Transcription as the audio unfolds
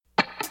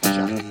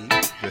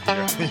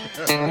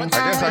I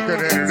guess I could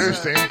have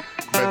introduced him,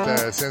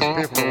 but since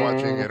people are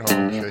watching at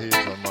home, Shahid's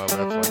on my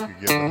left, like you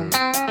give a hoot,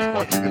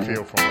 watching the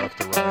field from left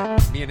to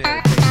right. Me and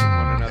Eric facing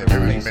one another. And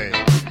it was me.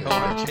 Oh,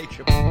 I'm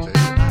Jacob.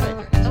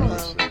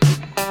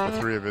 The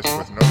three of us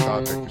with no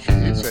topic.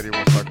 Shahid said he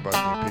wants to talk about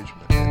the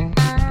impeachment.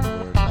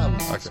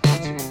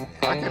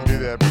 I can do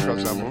that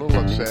because I'm a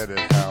little upset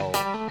at how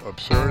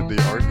absurd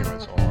the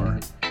arguments are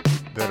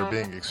that are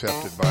being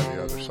accepted by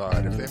the other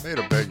side. If they made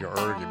a bigger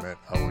argument,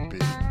 I would be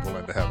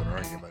willing to have an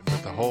argument.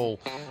 But the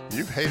whole,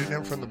 you've hated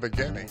him from the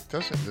beginning,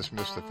 doesn't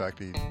dismiss the fact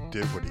he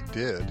did what he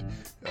did.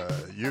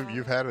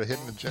 You've had a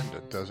hidden agenda.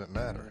 It doesn't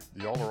matter.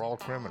 Y'all are all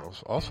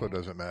criminals. Also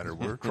doesn't matter.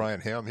 We're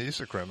trying him. He's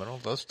a criminal.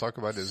 Let's talk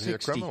about is he a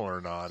criminal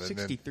or not. And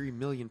 63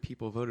 million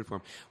people voted for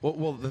him.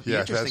 Well, the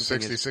yeah, interesting that's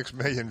thing 66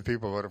 million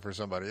people voted for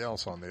somebody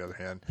else. On the other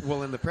hand,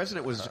 well, and the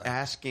president was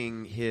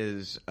asking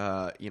his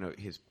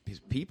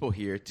people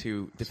here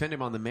to defend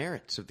him on the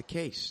merits of the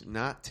case,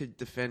 not to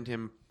defend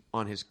him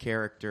on his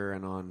character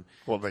and on.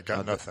 Well, they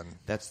got nothing.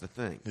 That's the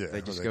thing. Yeah,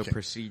 they just well, go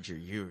procedure.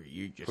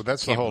 You just. Well,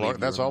 that's the can't whole. believe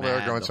That's you were all the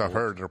mad arguments the I've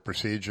whole- heard are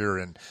procedure,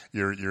 and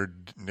you're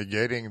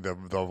negating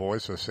the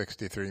voice of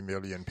 63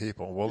 million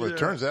people. Well, it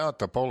turns out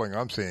the polling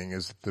I'm seeing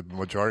is that the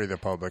majority of the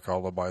public,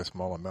 although by a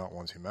small amount,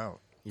 wants him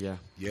out. Yeah.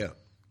 Yeah.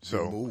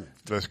 So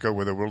let's go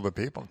with the will of the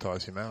people and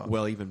toss him out.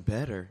 Well, even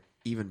better.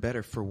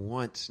 For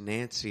once,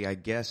 Nancy, I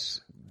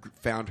guess,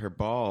 found her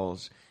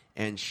balls.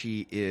 And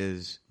she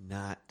is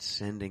not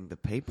sending the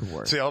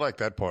paperwork. See, I like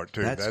that part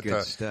too. That's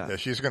good stuff. Yeah,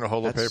 she's going to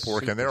hold the That's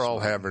paperwork, and they're super all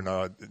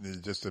smart.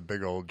 having just a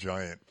big old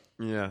giant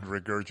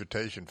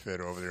regurgitation fit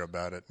over there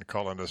about it, and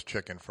calling us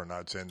chicken for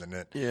not sending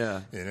it.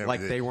 Yeah, you know, like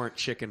they weren't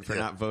chicken for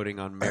not voting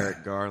on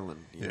Merrick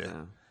Garland. You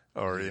know?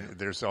 Or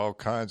there's all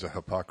kinds of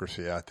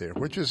hypocrisy out there.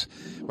 Which is,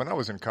 when I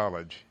was in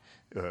college,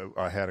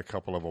 I had a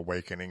couple of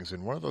awakenings,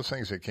 and one of those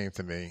things that came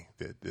to me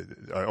that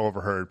I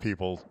overheard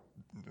people.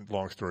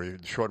 Long story,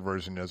 short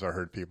version is I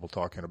heard people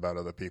talking about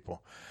other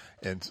people.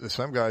 And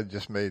some guy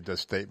just made a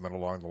statement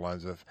along the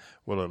lines of,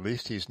 well, at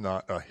least he's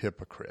not a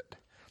hypocrite.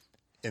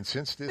 And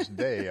since this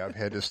day, I've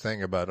had this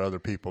thing about other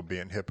people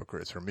being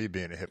hypocrites or me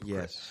being a hypocrite.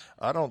 Yes.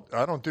 I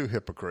don't do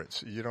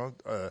hypocrites. You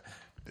don't,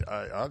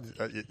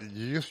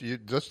 you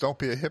just don't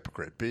be a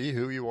hypocrite. Be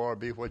who you are,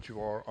 be what you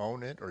are,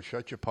 own it, or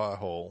shut your pie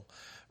hole.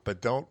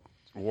 But don't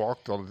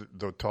walk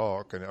the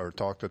talk or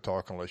talk the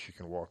talk unless you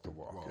can walk the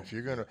walk. Wow. If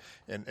you're gonna,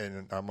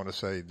 and I'm gonna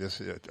say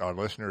this, our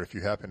listener, if you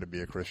happen to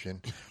be a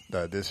Christian,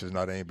 this is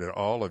not aimed at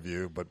all of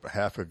you, but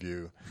half of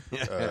you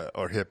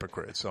are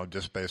hypocrites. So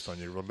just based on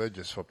your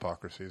religious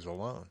hypocrisies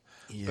alone.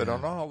 Yeah. But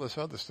on all this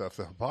other stuff,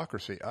 the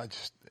hypocrisy, I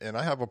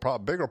have a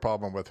bigger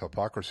problem with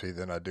hypocrisy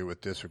than I do with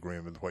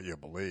disagreeing with what you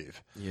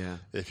believe. Yeah.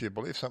 If you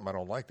believe something I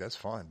don't like, that's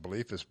fine.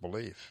 Belief is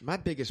belief. My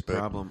biggest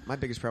problem,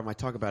 I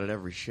talk about it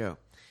every show,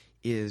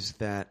 is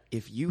that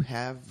if you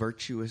have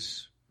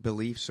virtuous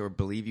beliefs or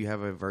believe you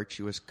have a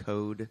virtuous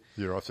code,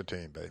 you're off the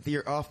team, baby.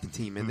 You're off the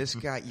team. And this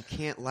guy, you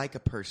can't like a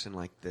person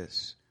like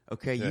this.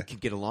 Okay, you could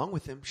get along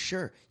with him,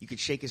 sure. You could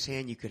shake his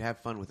hand, you could have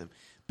fun with him.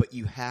 But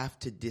you have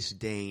to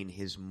disdain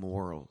his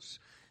morals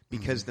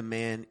because the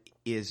man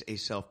is a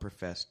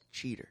self-professed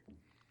cheater.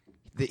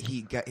 That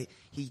he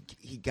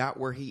got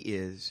where he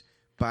is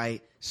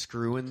by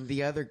screwing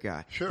the other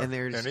guy. Sure. And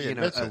there's and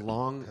a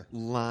long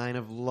line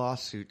of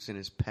lawsuits in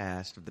his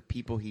past of the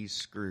people he's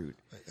screwed.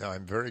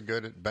 I'm very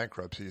good at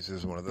bankruptcies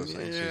is one of those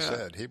things he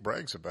said. He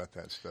brags about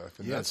that stuff.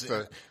 And yes,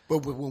 but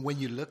when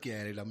you look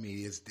at it, I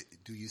mean,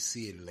 do you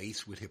see it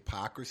laced with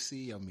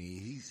hypocrisy? I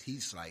mean,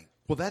 he's like...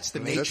 Well, that's the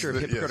nature of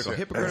hypocritical.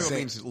 Hypocritical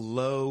means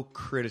low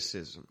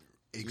criticism.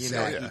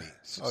 Exactly.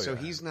 So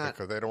he's not...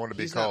 Because they don't want to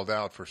be called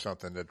out for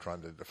something they're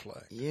trying to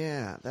deflect.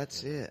 Yeah,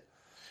 that's it.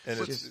 And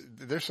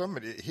there's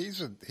somebody. He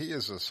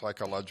is a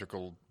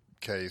psychological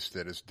case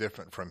that is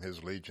different from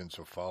his legions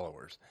of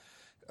followers.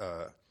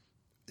 I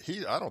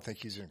don't think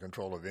he's in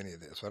control of any of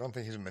this. I don't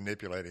think he's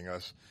manipulating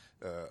us.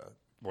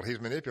 Well,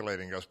 he's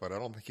manipulating us, but I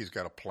don't think he's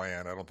got a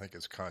plan. I don't think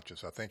it's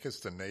conscious. I think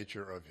it's the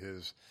nature of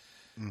his,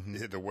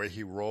 the way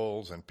he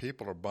rolls, and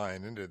people are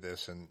buying into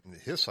this. And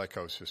his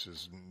psychosis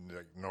is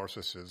like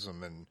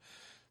narcissism and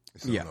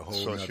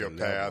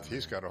sociopath.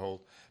 He's got a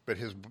whole, but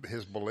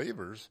his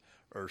believers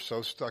are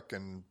so stuck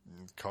in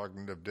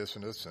cognitive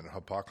dissonance and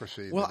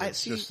hypocrisy. Well,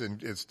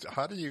 it's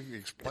how do you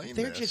explain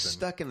They're this? just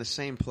stuck in the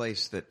same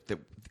place that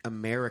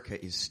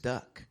America is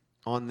stuck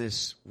on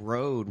this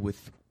road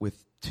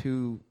with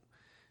two.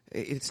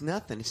 It's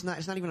nothing. It's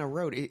not even a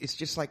road. It's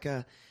just like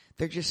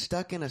they're just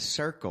stuck in a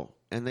circle,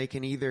 and they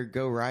can either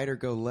go right or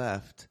go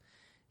left.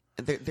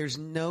 There's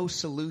no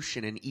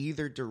solution in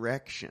either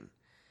direction.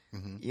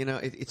 Mm-hmm.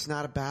 It's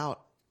not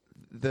about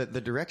the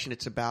direction.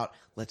 It's about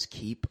let's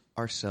keep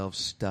ourselves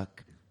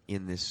stuck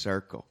in this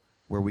circle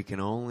where we can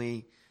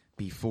only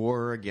be for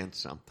or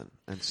against something.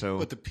 And so,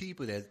 but the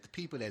people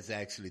that's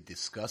actually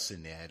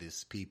discussing that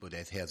is people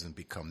that hasn't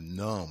become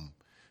numb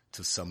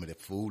to some of the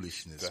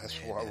foolishness. That's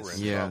why we're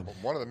in trouble.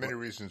 One of the many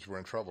reasons we're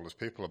in trouble is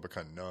people have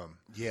become numb.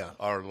 Yeah,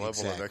 our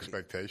level of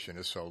expectation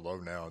is so low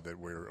now that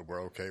we're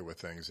okay with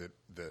things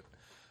that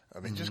I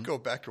mean, just go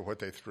back to what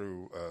they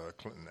threw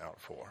Clinton out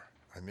for.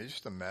 I mean,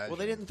 just imagine. Well,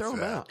 they didn't throw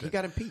him out. He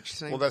got impeached.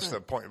 Same well, that's thing.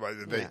 the point.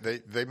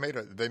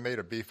 They made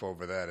a beef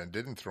over that and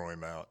didn't throw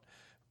him out,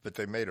 but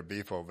they made a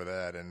beef over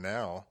that, and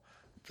now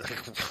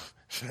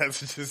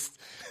that's just,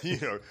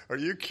 are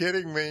you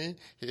kidding me?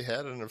 He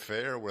had an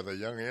affair with a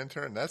young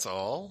intern. That's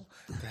all.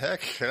 The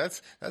heck,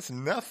 that's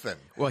nothing.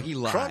 Well, he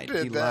lied. Trump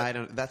did that.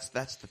 Lied.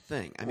 That's the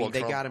thing. I mean,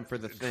 they got him for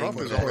the thing. Trump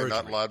has only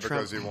not lied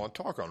because he won't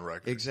talk on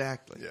record.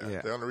 Exactly.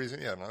 Yeah. The only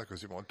reason, not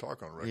because he won't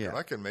talk on record. Yeah.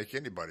 I can make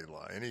anybody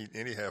lie.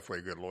 Any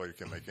halfway good lawyer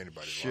can make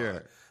anybody Sure.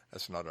 lie.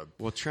 That's not a.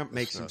 Well, Trump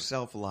makes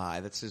himself lie.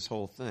 That's his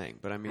whole thing.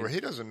 But I mean, well, he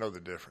doesn't know the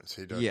difference.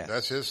 He doesn't. Yes.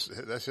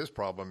 That's his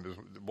problem. Is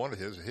one of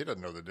his. He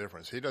doesn't know the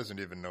difference. He doesn't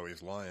even know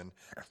he's lying.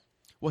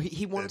 Well,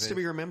 he wants to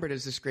be remembered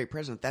as this great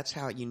president. That's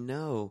how you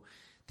know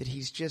that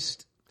he's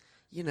just,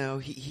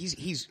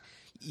 he's.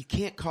 You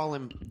can't call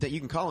him that. You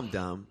can call him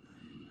dumb,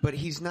 but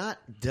he's not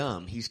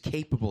dumb. He's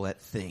capable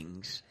at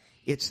things.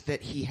 It's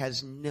that he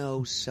has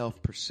no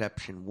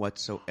self-perception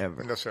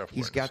whatsoever. No self-awareness.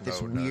 He's got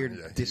this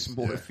weird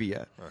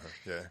dysmorphia.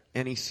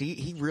 And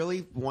he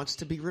really wants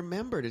to be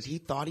remembered as he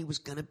thought he was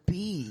going to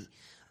be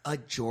a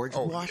George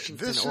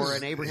Washington or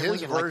an Abraham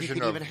Lincoln. Like you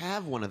could even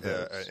have one of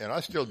those. And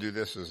I still do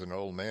this as an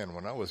old man.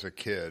 When I was a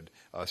kid,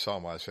 I saw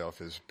myself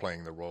as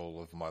playing the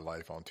role of my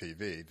life on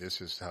TV. This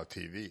is how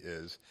TV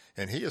is.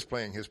 And he is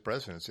playing his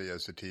presidency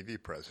as the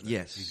TV president.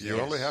 Yes.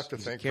 You only have to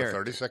think for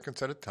 30 seconds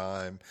at a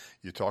time.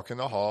 You talk in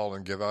the hall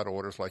and give out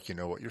orders like you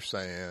know what you're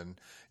saying.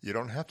 You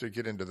don't have to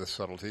get into the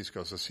subtleties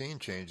because the scene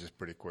changes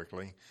pretty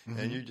quickly.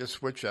 And you just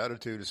switch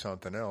attitude to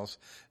something else.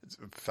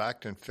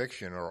 Fact and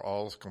fiction are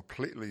all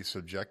completely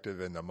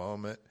subjective in the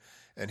moment.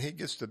 And he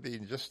gets to be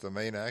just the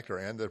main actor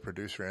and the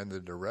producer and the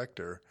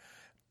director.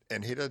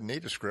 And he doesn't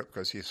need a script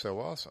because he's so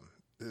awesome.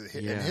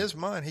 In his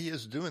mind, he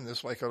is doing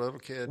this like a little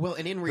kid. Well,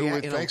 and in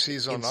reality,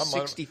 he's on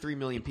 63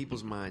 million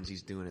people's minds,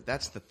 he's doing it.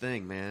 That's the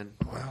thing, man.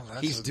 Well,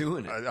 he's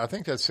doing it. I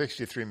think that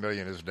 63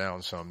 million is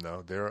down some,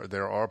 though.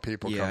 There are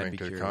people coming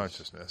to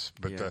consciousness,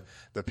 but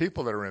the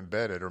people that are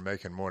embedded are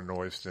making more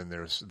noise than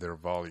their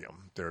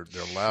volume. They're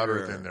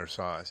louder than their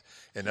size,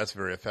 and that's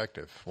very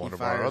effective. One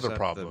of our other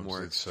problems. The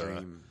more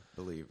extreme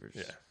believers.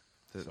 Yeah.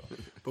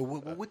 But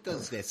what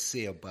does that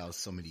say about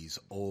some of these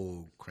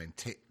old,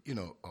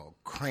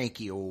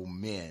 cranky old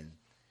men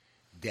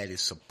that is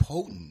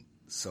supporting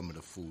some of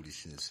the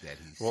foolishness that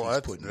he's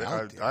putting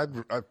out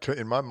there?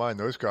 In my mind,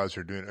 those guys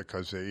are doing it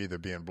because they're either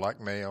being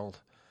blackmailed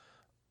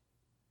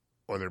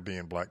or they're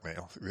being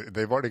blackmailed.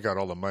 They've already got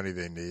all the money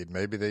they need.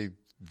 Maybe they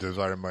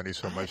desire money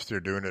so much they're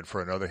doing it for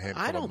another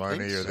handful of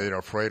money, or they're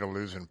afraid of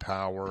losing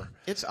power.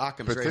 It's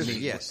Occam's razor.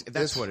 Yes,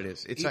 that's what it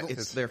is.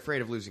 It's they're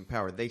afraid of losing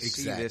power. They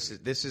see this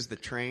is the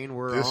train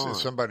we're on. This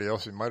is somebody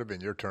else. It might have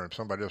been your term.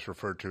 Somebody else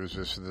referred to as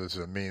this as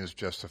a means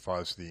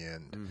justifies the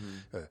end.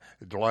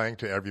 Lying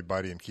to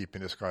everybody and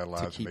keeping this guy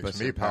alive makes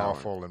me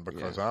powerful, and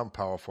because I'm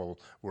powerful,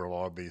 we'll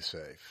all be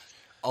safe.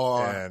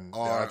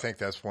 I think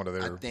that's one of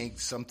their. I think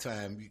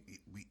sometimes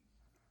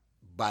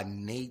by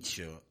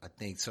nature,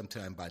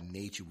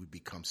 we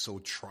become so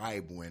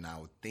tribal in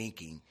our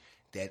thinking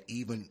that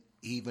even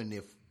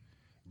if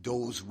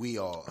those we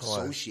are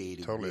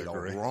associated with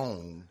are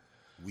wrong,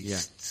 we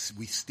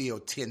still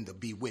tend to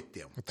be with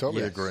them. I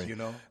totally agree.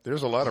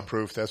 There's a lot of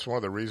proof. That's one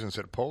of the reasons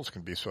that polls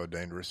can be so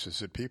dangerous, is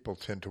that people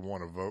tend to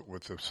want to vote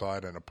with the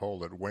side in a poll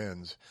that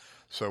wins.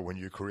 So when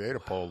you create a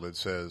poll that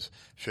says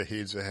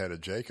Shahid's ahead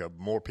of Jacob,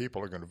 more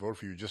people are going to vote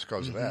for you just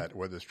because of that,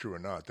 whether it's true or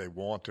not. They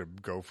want to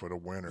go for the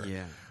winner.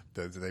 Yeah.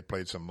 They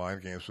played some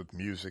mind games with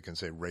music and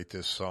say, rate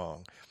this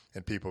song.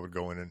 And people would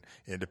go in and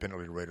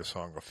independently rate a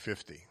song of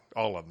 50.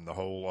 All of them,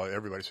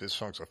 everybody says this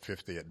song's a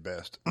 50 at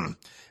best.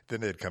 Then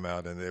they'd come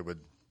out and they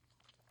would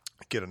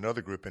get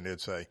another group and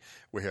they'd say,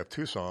 we have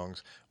two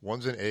songs.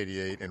 One's an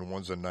 88 and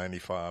one's a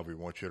 95. We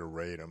want you to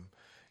rate them.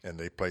 And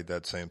they played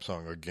that same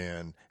song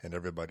again, and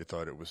everybody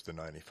thought it was the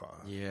 95.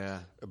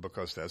 Yeah.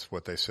 Because that's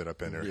what they set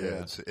up in their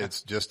heads.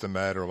 It's just a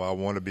matter of, I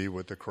want to be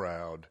with the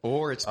crowd.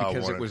 Or it's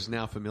because it was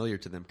now familiar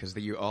to them, because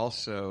you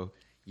also,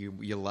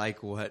 you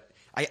like what,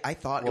 I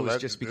thought it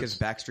was just because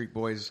Backstreet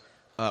Boys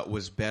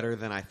was better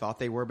than I thought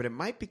they were, but it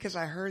might because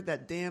I heard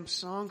that damn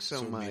song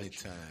so much. Many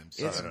times.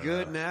 It's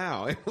good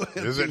now.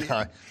 Is it?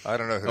 I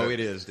don't know. It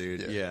is,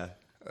 dude. Yeah.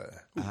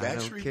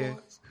 Backstreet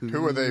Boys?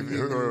 Who are they?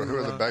 Who are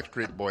the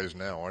Backstreet Boys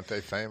now? Aren't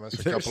they famous?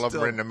 A couple of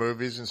them are in the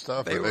movies and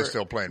stuff. Or are they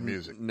still playing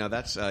music? No,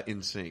 that's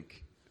NSYNC.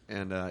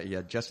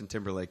 And Justin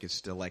Timberlake is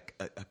still like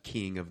a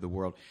king of the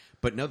world.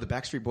 But no, the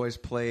Backstreet Boys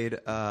played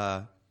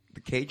the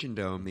Cajun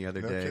Dome the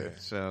other day.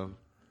 So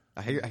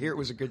I hear it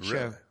was a good show.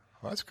 Really?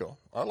 Well, that's cool.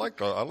 I like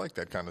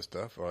that kind of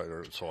stuff,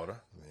 or sort of.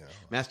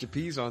 Master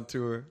P's on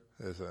tour.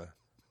 There's a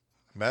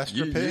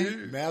Master P?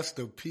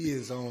 Master P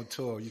is on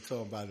tour. You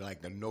talking about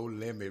like the No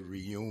Limit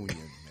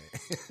reunion,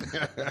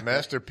 man.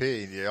 Master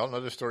P. Y'all know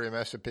the story of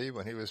Master P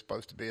when he was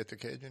supposed to be at the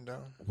Cajun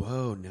Dome?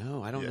 Whoa,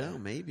 no, I don't know.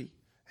 Maybe.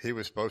 He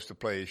was supposed to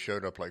play. He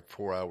showed up like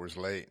 4 hours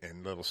late,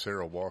 and little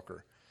Cyril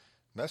Walker.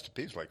 Master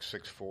P's like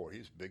 6'4".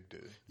 He's a big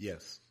dude.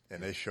 Yes.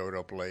 And they showed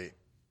up late,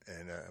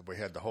 and we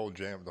had the whole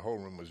jam. The whole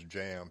room was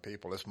jammed.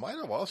 People. This might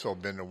have also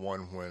been the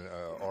one when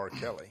R.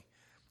 Kelly,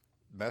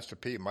 Master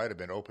P, might have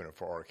been opening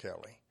for R.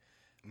 Kelly.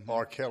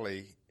 R.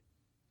 Kelly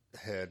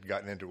had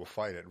gotten into a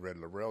fight at Red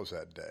Laurel's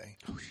that day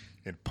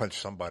and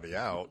punched somebody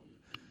out,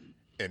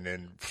 and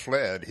then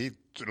fled. He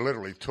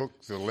literally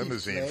took the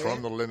limousine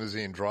from the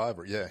limousine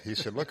driver. Yeah, he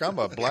said, "Look, I'm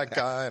a black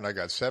guy, and I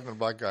got 7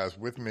 black guys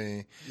with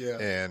me,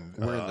 and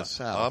we're in the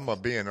South. I'm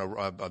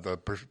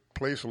the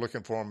police are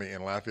looking for me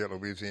in Lafayette,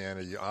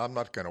 Louisiana. I'm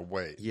not going to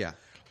wait." Yeah.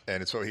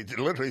 And so he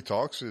literally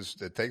takes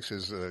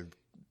his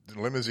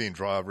limousine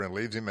driver and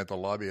leaves him at the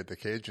lobby at the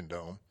Cajun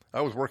Dome. I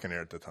was working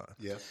there at the time.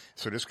 Yes.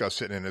 So this guy's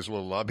sitting in his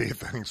little lobby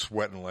thing,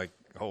 sweating like,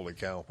 holy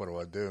cow, what do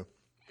I do?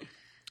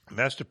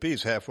 Master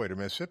P's halfway to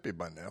Mississippi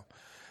by now.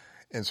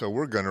 And so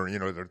we're going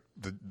to,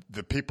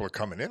 the people are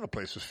coming in, the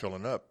place is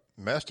filling up.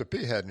 Master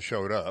P hadn't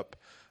showed up.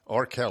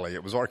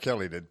 It was R.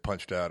 Kelly that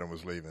punched out and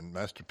was leaving.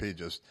 Master P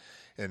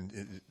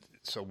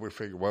so we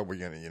figured, well, we're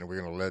going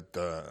to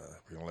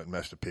let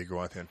Master P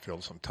go out there and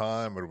fill some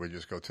time, or do we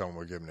just go tell them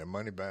we're giving their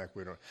money back?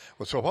 We don't.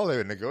 Well, so while they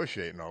were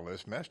negotiating all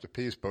this, Master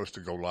P is supposed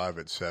to go live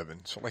at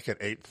 7. So like at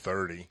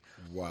 8:30,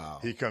 wow,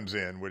 he comes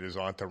in with his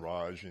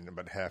entourage, and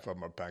about half of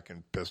them are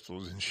packing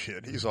pistols and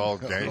shit. He's all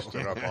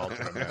gangstered up all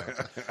to the max.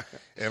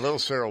 And little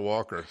Sarah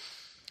Walker,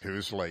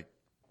 who's like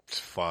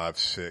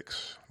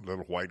 5'6",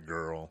 little white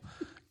girl,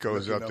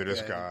 goes up to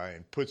this guy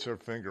and puts her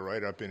finger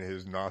right up in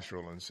his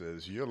nostril and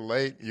says, "You're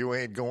late. You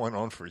ain't going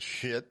on for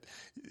shit."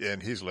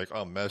 And he's like,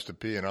 "I'm Master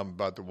P, and I'm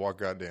about to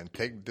walk out there and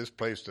take this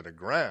place to the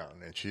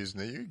ground." And she's,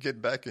 "You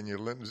get back in your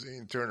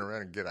limousine, turn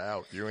around, and get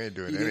out. You ain't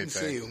doing anything."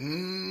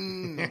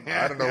 Didn't say,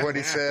 I don't know what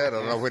he said. I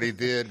don't know what he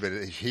did, but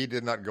he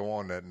did not go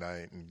on that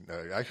night. And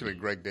actually,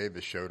 Greg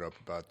Davis showed up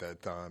about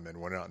that time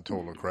and went out and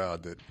told the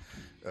crowd that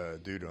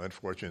due to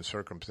unfortunate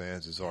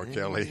circumstances, R.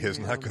 Kelly is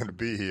not going to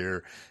be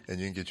here,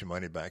 and you can get your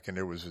money back. And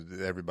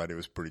everybody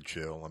was pretty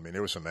chill. I mean,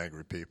 there were some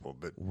angry people,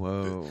 but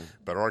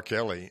but R.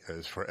 Kelly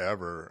is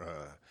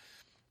forever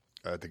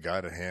the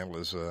guy to handle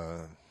his.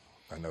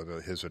 I know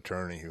his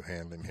attorney who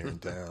handled him here in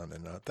town,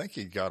 and I think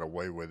he got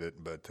away with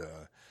it, but.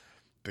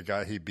 The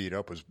guy he beat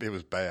up was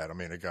bad. I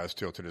mean, the guy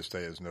still to this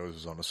day, his nose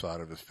is on the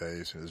side of his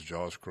face and his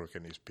jaw's crooked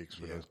and he speaks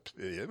with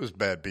it was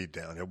bad beat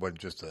down. It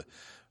wasn't just it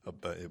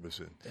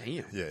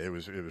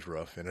was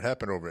rough. And it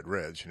happened over at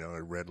Red's,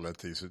 Red let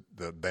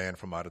the band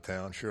from out of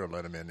town, sure,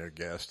 let them in their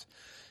guest,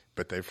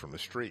 but they're from the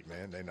street,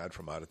 man. They're not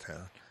from out of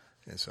town.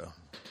 And so,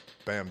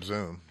 bam,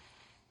 zoom.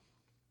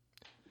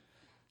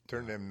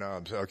 Turn them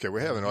knobs. Okay,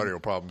 we're having audio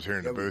problems here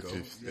in the booth.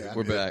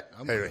 We're back.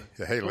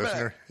 Hey,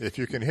 listener, if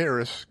you can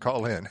hear us,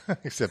 call in.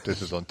 Except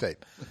this is on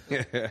tape.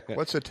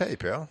 What's a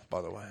tape, Al,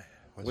 by the way?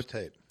 What's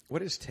tape?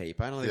 What is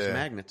tape? I know there's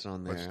magnets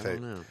on there. What's tape?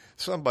 I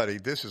don't know.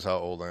 This is how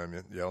old I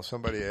am, y'all.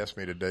 Somebody asked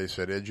me today,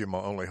 said, "Ed, you're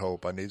my only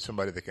hope. I need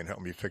somebody that can help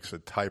me fix a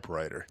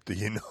typewriter." Do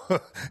you know?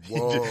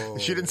 Whoa.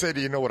 She didn't say, "Do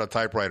you know what a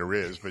typewriter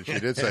is?" But she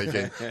did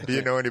say, "Do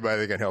you know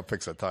anybody that can help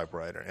fix a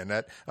typewriter?" And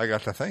that, I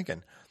got to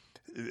thinking,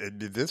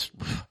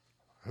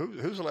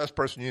 Who's the last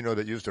person you know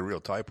that used a real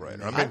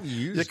typewriter? I mean,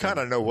 you kind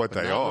of know what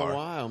they are. In a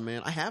while,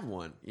 man. I have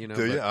one.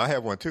 I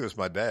have one too. It's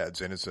my dad's,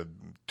 and it's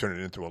turn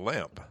it into a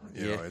lamp.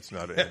 You know, it's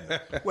not.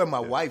 Well, my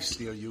wife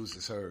still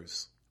uses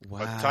hers.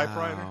 Wow. A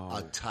typewriter?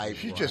 A typewriter.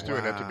 She's just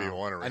doing that to be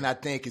ornery. And I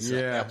think it's an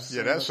Epson.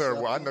 Yeah, that's her.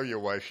 Well, I know your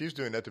wife. She's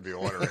doing that to be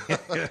ornery.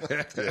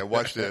 Yeah,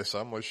 watch this.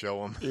 I'm going to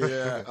show them.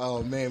 Yeah.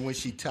 Oh, man, when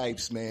she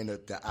types, man,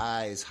 the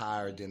I is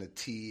higher than a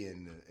T.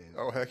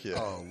 Oh, heck yeah.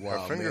 Oh,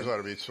 wow, her fingers ought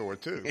to be sore,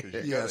 too.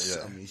 Yes.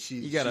 I mean,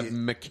 you got to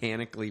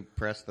mechanically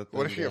press the thing.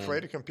 What, is she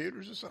afraid of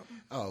computers or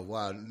something? Oh,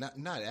 wow.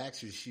 Not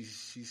actually.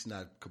 She's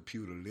not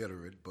computer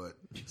literate, but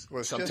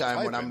well,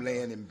 sometimes when I'm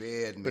laying in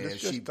bed, man,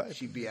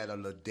 she be at a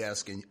little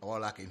desk, and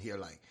all I can hear,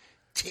 like,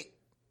 tick.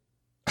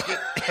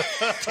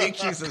 Tick.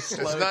 She's a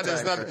slow It's not no,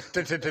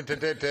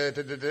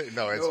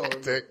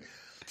 it's tick.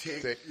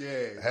 Tick.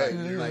 Yeah. Hey,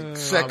 like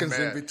seconds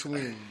in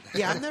between.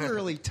 Yeah, I've never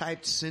really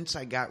typed since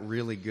I got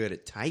really good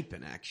at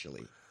typing,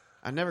 actually.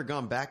 I've never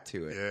gone back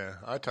to it. Yeah,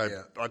 I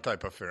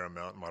type a fair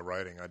amount in my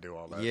writing. I do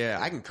all that. Yeah,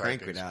 I can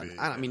crank it out.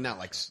 I mean, not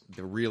like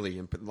the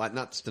really, like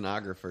not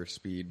stenographer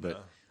speed,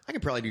 but I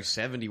can probably do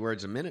 70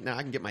 words a minute now.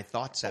 I can get my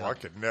thoughts out. I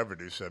could never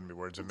do 70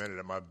 words a minute.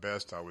 At my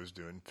best, I was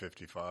doing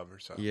 55 or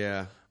something.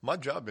 Yeah. My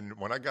job,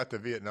 when I got to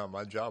Vietnam,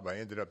 I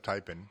ended up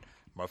typing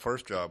my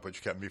first job,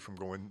 which kept me from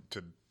going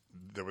to,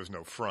 there was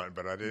no front,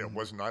 but I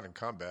was not in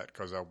combat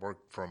because I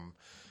worked from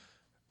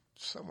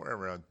somewhere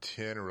around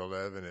 10 or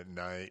 11 at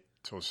night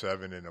till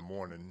 7 in the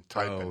morning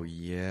typing. Oh,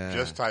 yeah.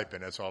 Just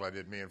typing. That's all I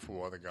did, me and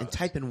 4 other guys. And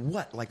typing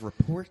what? Like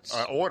reports?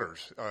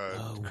 Orders.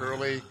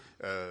 Curly,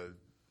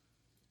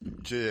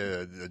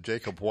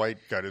 Jacob White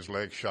got his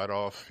leg shot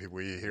off.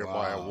 We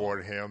hereby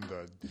award him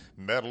the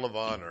Medal of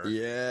Honor.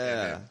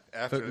 Yeah.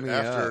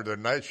 After the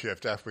night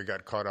shift, after we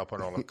got caught up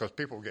on all of because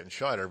people were getting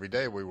shot every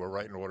day, we were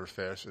writing orders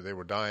faster. They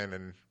were dying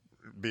and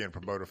being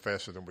promoted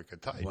faster than we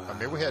could type. Wow, I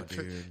mean, we had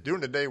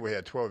during the day we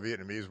had 12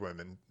 Vietnamese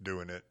women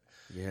doing it.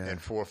 Yeah.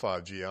 And 4 or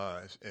 5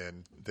 GIs,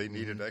 and they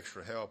needed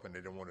extra help, and they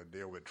didn't want to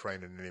deal with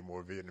training any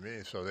more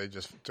Vietnamese, so they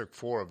just took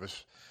 4 of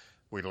us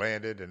we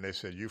landed, and they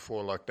said, "You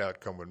four lucked out.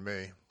 Come with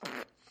me."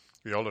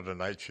 We all did a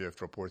night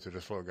shift. Report to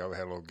this little guy. We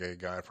had a little gay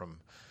guy from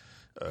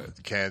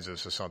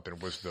Kansas or something.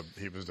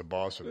 He was the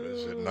boss of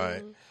us at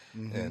night,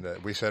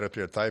 and we sat up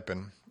there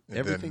typing. And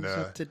Everything's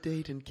up to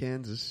date in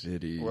Kansas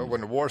City. Well,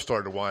 when the war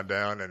started to wind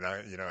down, and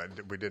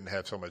we didn't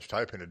have so much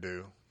typing to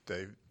do,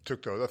 they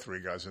took the other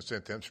three guys and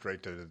sent them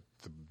straight to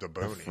the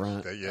boonies.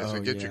 front.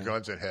 Said, get your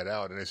guns and head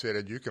out. And they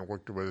said, you can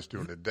work with us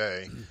during the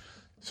day.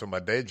 So my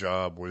day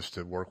job was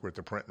to work with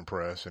the printing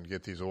press and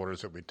get these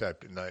orders that we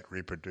typed at night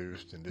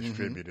reproduced and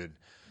distributed.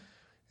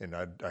 And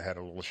I had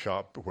a little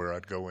shop where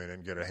I'd go in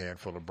and get a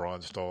handful of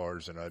Bronze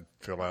Stars, and I'd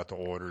fill out the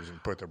orders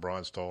and put the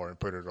Bronze Star and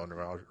put it on the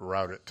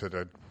route it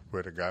to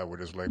where the guy with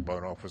his leg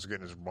blown off was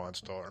getting his Bronze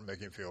Star and make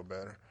him feel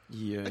better.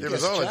 Yeah, it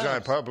was all a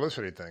giant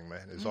publicity thing,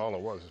 man. It's all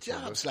it was.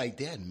 Jobs like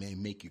that,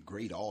 man, make you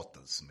great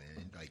authors,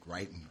 man. Like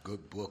writing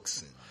good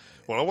books.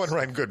 Well, I wasn't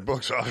writing good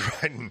books. I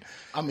was writing.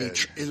 I mean,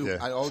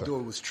 although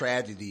it was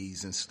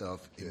tragedies and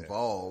stuff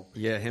involved.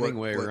 Yeah,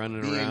 Hemingway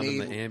running around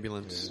in the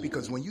ambulance.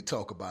 Because when you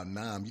talk about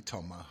Nam, you're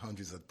talking about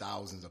hundreds of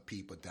thousands of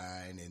people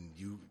dying, and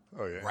you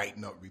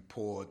writing up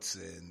reports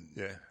and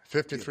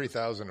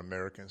 53,000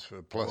 Americans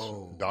plus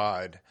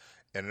died.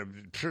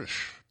 And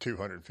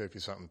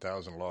 250-something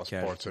thousand lost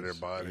parts of their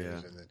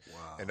bodies,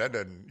 and that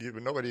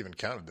doesn't. Nobody even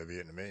counted the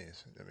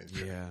Vietnamese. I mean,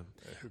 who cares?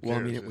 Well,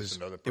 I mean, it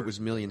was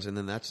millions, and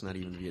then that's not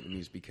even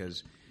Vietnamese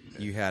because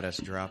you had us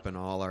dropping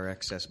all our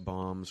excess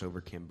bombs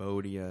over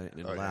Cambodia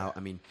and Laos.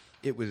 I mean,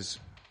 it was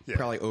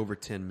probably over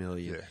 10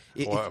 million.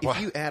 Yeah. If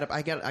you add up,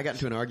 I got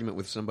into an argument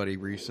with somebody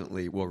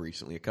recently,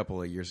 a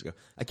couple of years ago.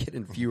 I get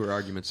in fewer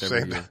arguments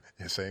every year.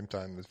 Same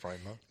time as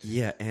Prime Month.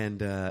 Yeah,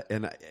 and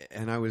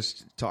I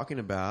was talking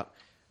about,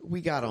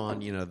 we got on,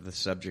 the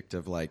subject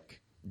of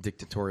like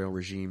dictatorial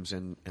regimes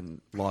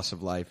and loss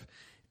of life.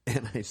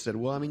 And I said,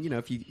 well, I mean,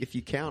 if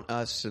you count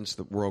us since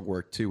the World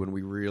War II when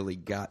we really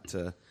got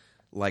to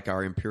like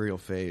our imperial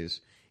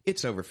phase,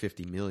 it's over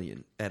 50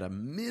 million at a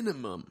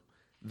minimum.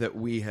 That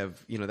we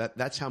have,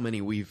 that's how many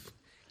we've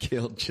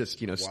killed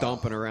just,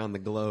 stomping around the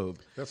globe.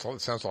 It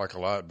sounds like a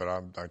lot, but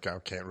I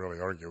can't really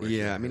argue with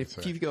you. Yeah, I mean,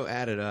 if you go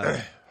add it up.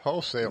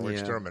 Wholesale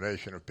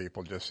extermination of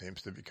people just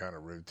seems to be kind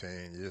of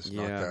routine. You just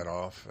knock that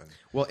off.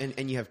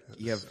 And you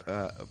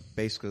have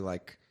basically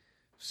like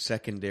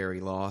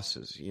secondary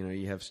losses.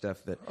 You have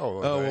stuff that,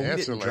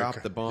 we didn't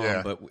drop the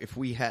bomb, but if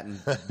we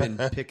hadn't been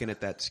picking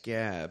at that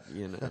scab,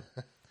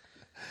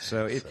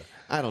 So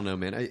I don't know,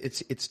 man.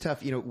 It's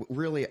tough.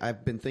 Really,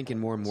 I've been thinking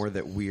more and more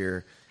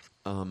that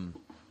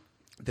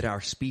that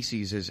our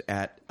species is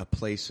at a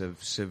place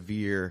of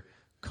severe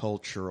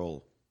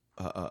cultural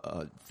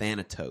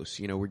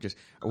thanatos.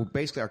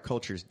 Basically our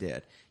culture's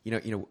dead.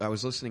 I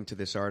was listening to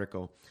this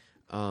article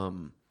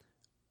on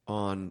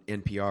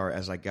NPR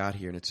as I got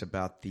here, and it's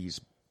about these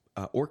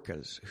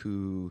orcas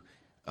who.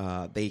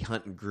 They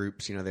hunt in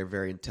groups. They're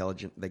very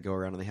intelligent. They go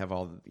around and they have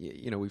all.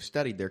 We've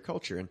studied their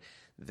culture, and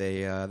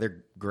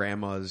their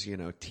grandmas.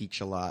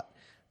 Teach a lot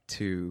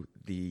to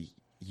the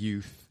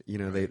youth.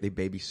 They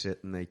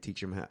babysit and they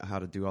teach them how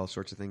to do all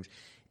sorts of things.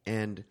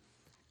 And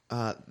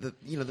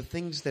the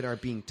things that are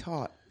being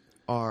taught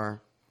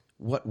are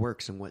what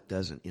works and what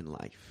doesn't in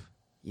life.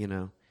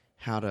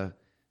 How to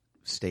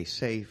stay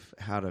safe,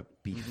 how to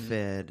be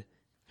fed,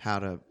 how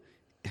to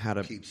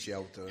keep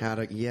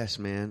shelter. Yes,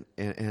 man,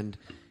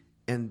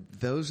 and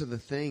those are the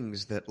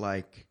things that,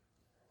 like,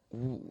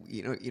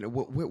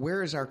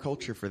 where is our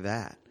culture for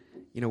that?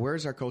 Where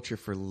is our culture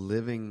for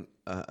living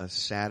a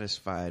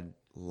satisfied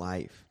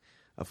life,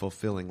 a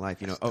fulfilling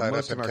life?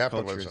 Most of our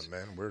capitalism, cultures,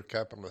 man. We're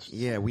capitalists.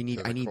 Yeah, I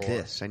need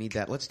this, I need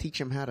that. Let's teach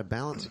them how to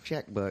balance a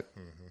checkbook.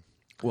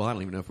 Well, I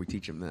don't even know if we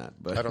teach them that,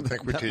 but I don't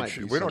think we teach.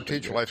 We don't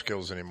teach life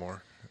skills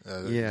anymore.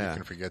 You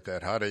can forget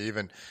that. How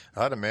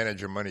to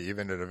manage your money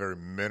even at a very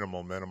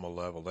minimal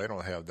level. They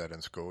don't have that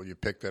in school. You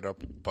pick that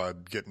up by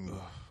getting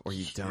or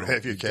you don't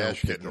have your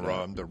cash getting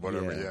robbed or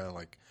whatever.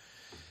 Like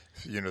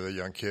the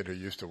young kid who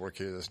used to work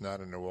here that's not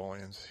in New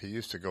Orleans. He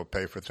used to go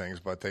pay for things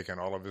by taking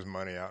all of his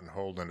money out and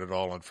holding it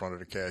all in front of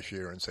the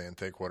cashier and saying,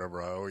 "Take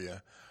whatever I owe you."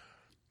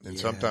 And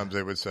sometimes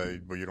they would say,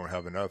 "Well, you don't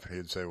have enough." And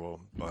he'd say, "Well,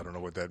 I don't know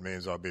what that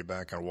means. I'll be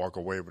back," and walk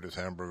away with his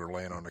hamburger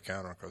laying on the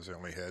counter because he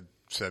only had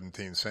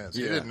 17 cents.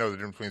 He didn't know the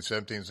difference between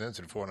 17 cents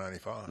and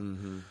 $4.95.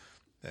 And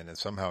then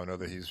somehow or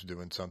another he's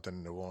doing something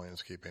in New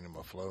Orleans, keeping him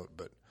afloat.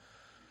 But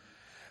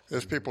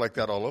there's people like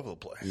that all over the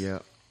place.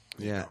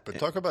 Yeah. But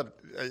talk about,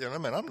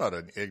 I'm not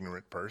an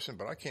ignorant person,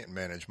 but I can't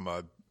manage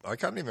I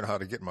can't even know how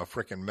to get my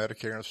freaking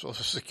Medicare and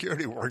Social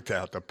Security worked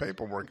out. The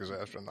paperwork is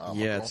astronomical.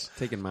 Yeah, it's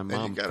taken my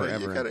mom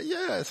forever.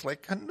 It's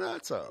like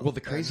nuts. Well, the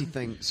crazy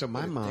thing, so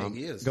my mom,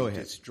 go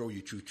ahead. Just throw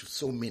you through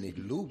so many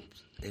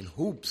loops and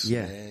hoops,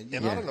 yeah. man.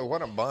 And I don't know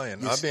what I'm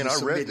buying. You I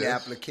read the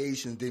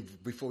application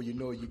before you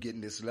know it, you're getting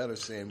this letter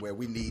saying, "Well,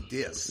 we need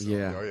this."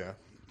 Yeah. Oh yeah.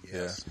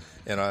 Yes.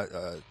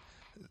 Yeah.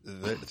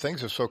 And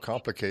things are so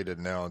complicated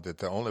now that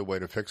the only way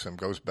to fix them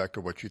goes back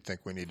to what you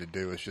think we need to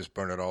do is just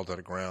burn it all to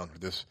the ground.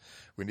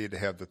 We need to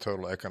have the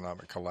total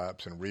economic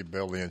collapse and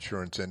rebuild the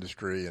insurance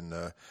industry and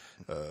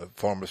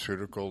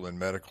pharmaceutical and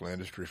medical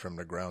industry from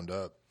the ground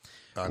up.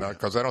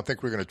 Because I don't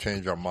think we're going to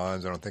change our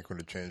minds. I don't think we're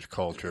going to change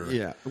culture.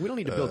 Yeah, we don't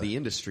need to build the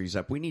industries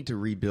up. We need to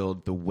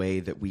rebuild the way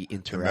that we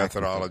interact.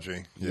 The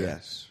methodology. With them.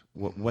 Yes,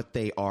 what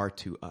they are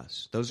to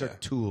us. Those are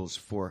tools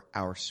for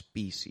our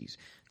species.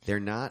 They're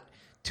not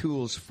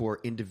tools for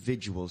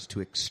individuals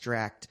to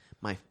extract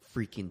my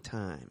freaking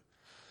time.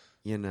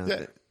 You know.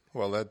 Yeah.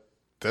 Well,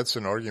 that's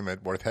an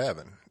argument worth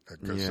having.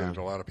 Because there's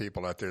a lot of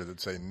people out there that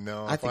say,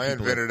 no, if I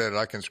invented it,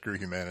 I can screw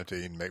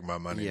humanity and make my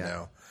money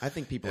now. I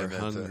think people are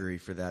hungry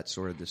for that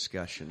sort of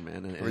discussion,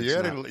 man.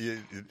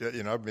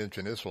 And I've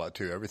mentioned this a lot,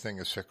 too. Everything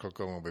is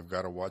cyclical, and we've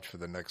got to watch for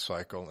the next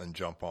cycle and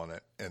jump on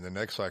it. And the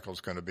next cycle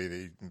is going to be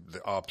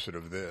the opposite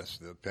of this.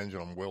 The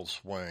pendulum will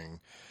swing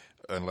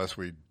unless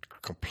we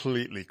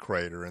completely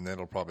crater, and then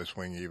it'll probably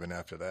swing even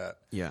after that.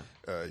 Yeah.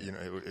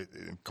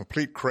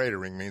 Complete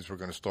cratering means we're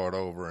going to start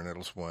over and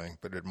it'll swing,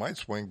 but it might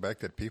swing back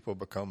that people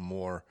become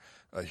more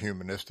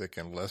humanistic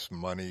and less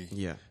money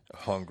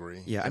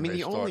hungry. Yeah, I mean,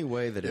 the only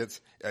way that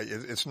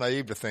it's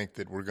naive to think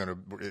that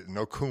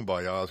no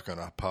kumbaya is going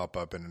to pop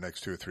up in the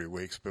next 2 or 3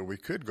 weeks, but we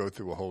could go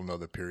through a whole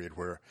nother period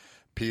where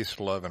peace,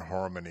 love, and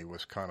harmony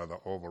was kind of the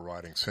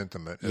overriding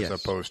sentiment, as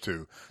opposed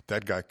to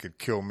that guy could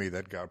kill me,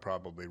 that guy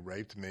probably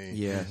raped me,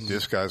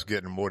 this guy's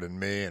getting more than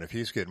me, and if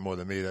he's getting more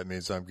than me, that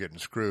means I'm getting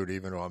screwed.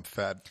 Even though I'm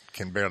fat,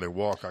 can barely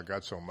walk, I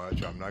got so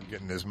much, I'm not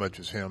getting as much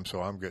as him,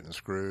 so I'm getting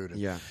screwed.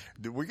 And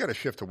we got to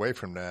shift away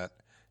from that,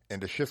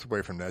 and to shift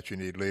away from that, you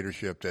need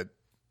leadership that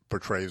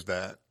portrays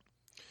that.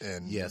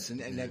 And yes,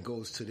 and that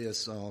goes to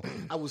this.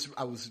 I was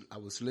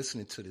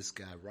listening to this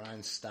guy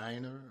Ryan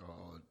Steiner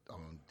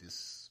on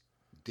this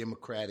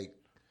Democratic.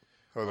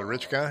 Oh, the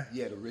rich guy?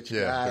 Yeah, the rich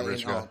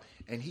guy.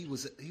 And he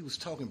was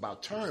talking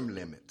about term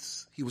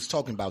limits.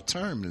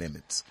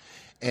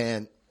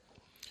 And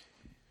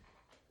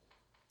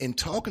in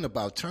talking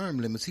about term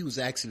limits, he was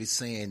actually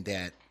saying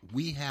that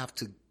we have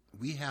to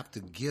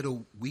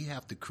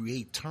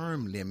create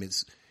term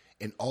limits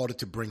in order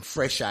to bring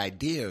fresh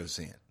ideas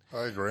in.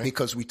 I agree.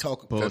 Because we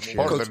talk that's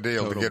part of the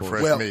deal to get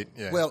fresh meat.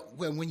 Yeah. Well,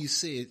 when you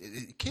say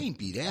it can't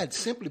be that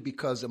simply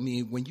because when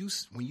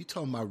you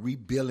talk about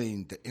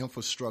rebuilding the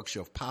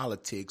infrastructure of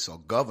politics or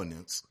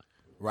governance,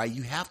 right?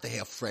 You have to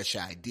have fresh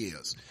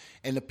ideas.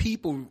 And the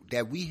people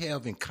that we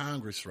have in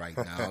Congress right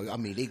now, I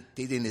mean,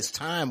 they in this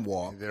time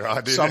warp.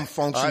 Some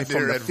functioning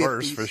from the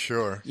 50s. For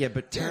sure. Yeah,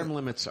 but term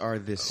limits are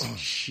this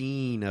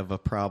sheen of a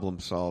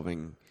problem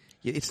solving.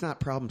 It's not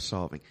problem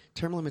solving.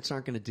 Term limits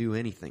aren't going to do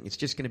anything. It's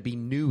just going to be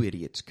new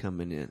idiots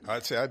coming in.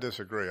 I'd say I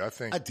disagree. I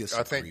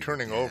think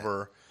turning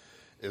over,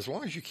 as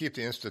long as you keep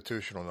the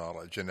institutional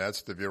knowledge, and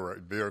that's the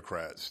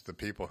bureaucrats, the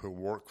people who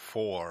work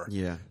for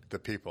the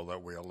people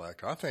that we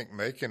elect. I think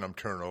making them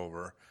turn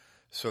over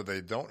so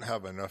they don't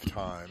have enough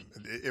time,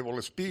 it will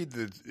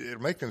it'll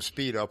make them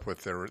speed up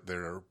with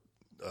their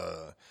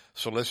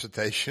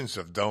solicitations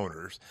of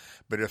donors.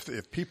 But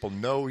if people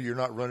know you're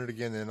not running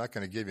again, they're not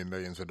going to give you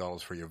millions of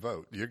dollars for your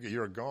vote.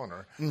 You're a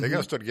goner. Mm-hmm. They're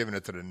going to start giving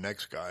it to the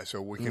next guy,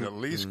 so we can at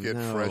least get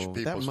fresh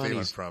people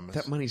stealing from us.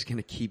 That money's going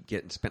to keep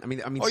getting spent. I mean,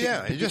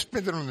 you just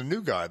spend it on the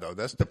new guy, though.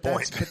 That's the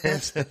point.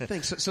 That's the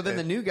thing. So then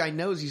the new guy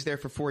knows he's there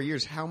for 4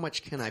 years. How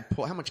much can I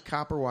pull? How much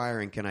copper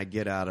wiring can I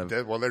get out of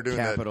they're doing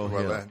Capitol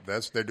Hill?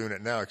 Well, they're doing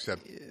it now.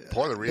 Except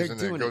part of the reason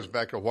that it goes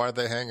back to why are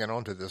they hanging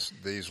on to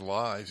these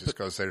lies is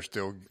because they're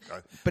still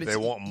they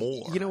want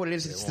more. You know what it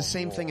is? It's the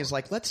same thing as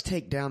like, let's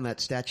take down that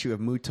statue of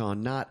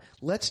Mouton, not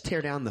let's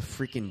tear down the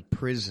freaking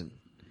prison.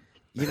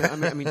 You know,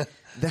 I mean,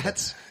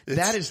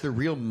 that is the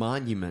real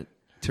monument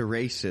to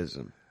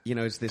racism. You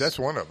know, that's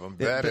one of them.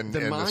 And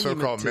the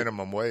so-called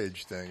minimum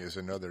wage thing is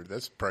another.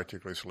 That's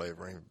practically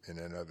slavery in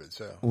and of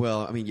itself.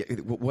 Well, I mean,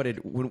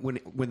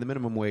 when the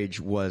minimum wage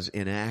was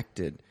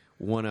enacted,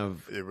 one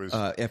of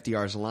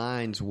FDR's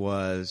lines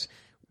was,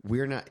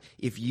 "We're not.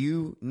 If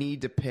you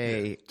need to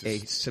pay a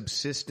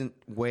subsistent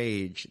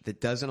wage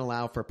that doesn't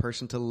allow for a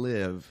person to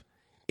live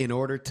in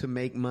order to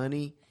make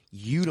money,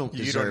 you don't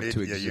deserve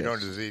to exist. You don't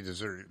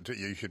deserve.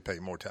 You should pay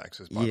more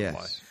taxes. Bottom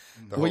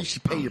line. You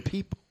should pay your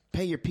people.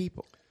 Pay your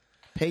people.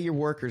 Pay your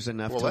workers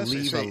enough to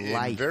leave a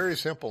life. In very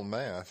simple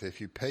math, if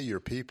you pay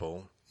your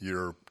people,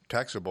 your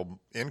taxable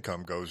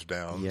income goes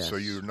down, so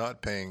you're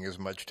not paying as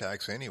much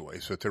tax anyway.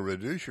 So to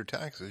reduce your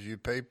taxes, you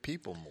pay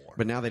people more.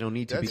 But now they don't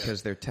need to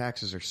because their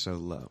taxes are so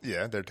low.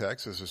 Yeah, their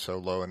taxes are so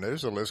low. And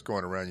there's a list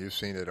going around. You've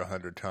seen it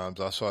 100 times.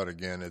 I saw it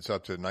again. It's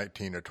up to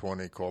 19 or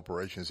 20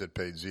 corporations that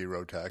paid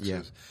zero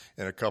taxes,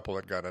 and a couple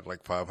that got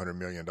like $500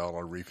 million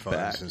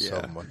refunds and so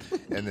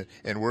on.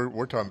 And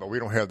we're talking about we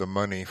don't have the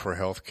money for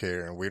health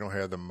care, and we don't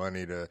have the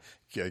money to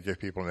give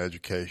people an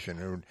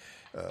education.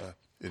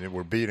 And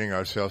we're beating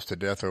ourselves to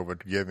death over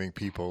giving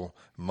people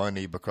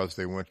money because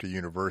they went to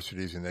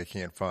universities and they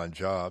can't find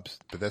jobs.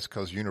 But that's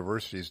because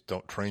universities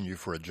don't train you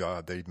for a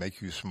job. They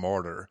make you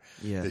smarter.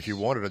 Yes. If you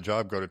wanted a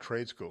job, go to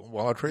trade school.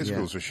 Well, our trade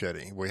schools are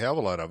shitty. We have a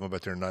lot of them,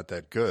 but they're not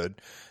that good.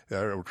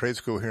 Our trade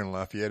school here in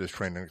Lafayette is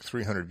training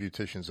 300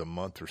 beauticians a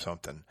month or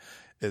something.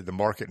 The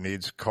market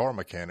needs car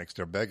mechanics.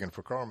 They're begging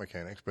for car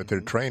mechanics, but they're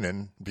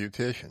training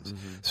beauticians.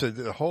 Mm-hmm. So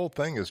the whole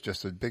thing is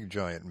just a big,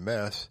 giant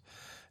mess.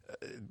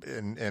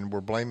 and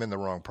we're blaming the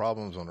wrong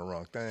problems on the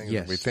wrong things.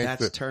 Yes, we think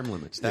that's term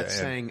limits. That's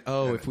saying,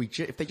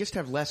 if they just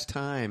have less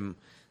time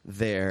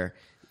there,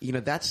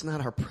 that's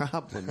not our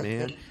problem,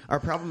 man. Our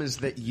problem is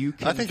that you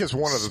can. I think it's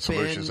one of the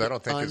solutions. I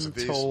don't think it's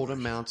the untold solution.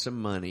 amounts of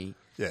money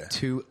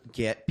to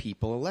get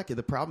people elected.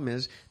 The problem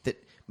is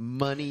that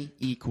money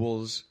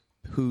equals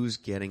who's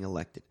getting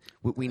elected.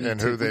 We need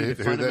and who they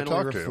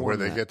talk to, where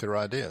they that. Get their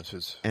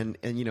ideas.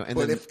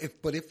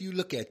 But if you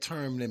look at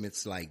term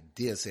limits like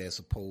this, as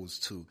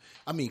opposed to,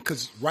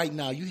 because right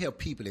now you have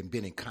people that have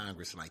been in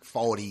Congress like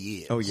 40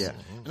 years. Oh yeah,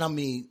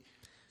 and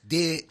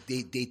they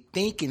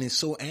thinking is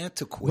so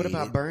antiquated. What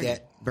about Bernie?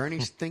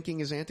 Bernie's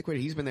thinking is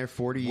antiquated. He's been there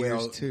 40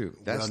 years too.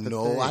 That's the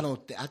thing. I don't.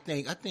 I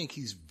think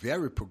he's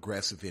very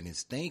progressive in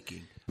his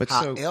thinking. But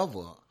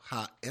however,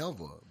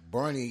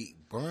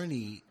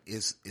 Bernie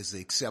is the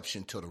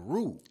exception to the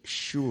rule.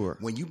 Sure.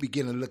 When you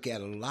begin to look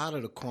at a lot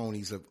of the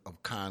cronies of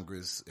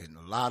Congress and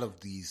a lot of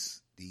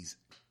these.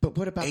 But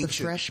what about the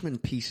freshman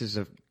pieces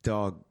of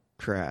dog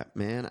crap,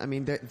 man?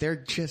 They're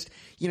just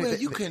you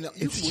ain't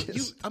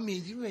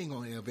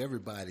gonna have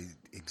everybody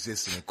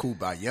existing in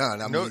Kumbaya.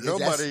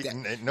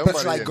 Nobody.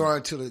 It's like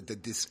going to the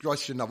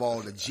destruction of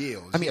all the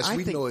jails. I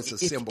think know it's a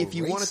symbol. If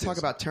you want to talk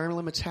about term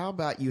limits, how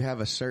about you have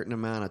a certain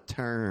amount of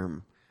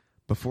term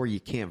before you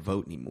can't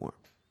vote anymore?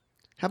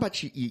 How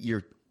about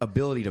your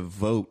ability to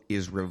vote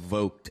is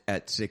revoked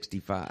at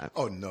 65?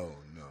 Oh no.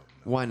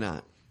 Why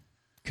not?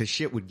 Because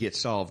shit would get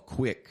solved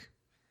quick.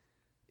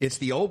 It's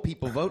the old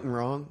people voting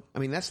wrong.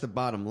 That's the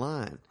bottom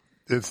line.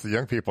 It's the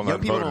young people not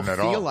voting at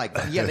all.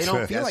 They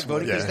don't feel like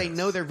voting because they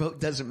know their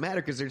vote doesn't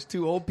matter because there's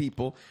two old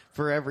people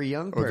for every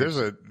young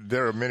person.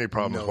 There are many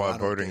problems why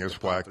voting is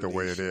whacked the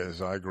way it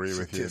is. I agree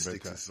with you.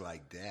 Statistics is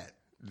like that.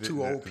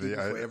 Two old people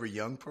for every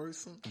young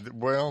person?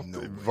 Voting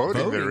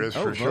there is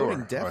for sure.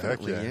 Voting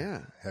definitely,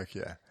 Heck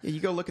yeah.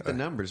 You go look at the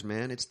numbers,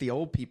 man. It's the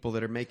old people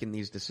that are making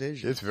these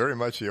decisions. It's very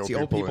much the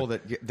old people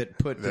that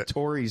put the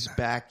Tories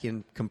back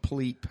in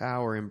complete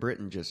power in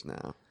Britain just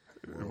now.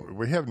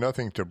 We have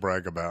nothing to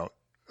brag about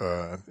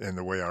in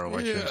the way our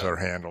elections are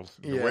handled.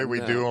 The way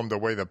we do them, the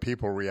way the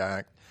people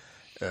react.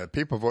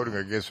 People voting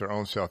against their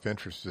own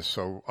self-interest is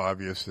so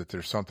obvious that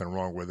there's something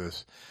wrong with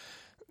us.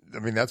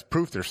 That's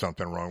proof there's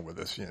something wrong with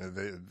us.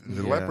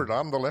 The leopard,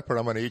 I'm the leopard,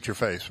 I'm going to eat your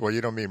face. Well, you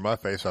don't mean my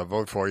face, I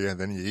vote for you, and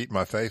then you eat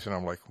my face, and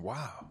I'm like,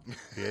 wow,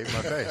 you ate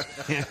my face.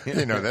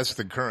 That's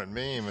the current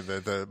meme.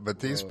 But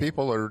these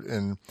people are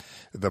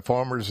the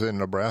farmers in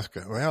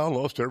Nebraska. Well, I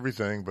lost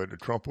everything, but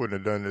Trump wouldn't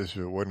have done this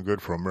if it wasn't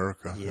good for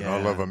America. Yeah. And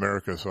I love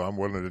America, so I'm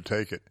willing to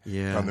take it.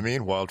 Yeah. In the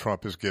meanwhile,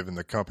 Trump is giving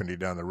the company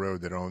down the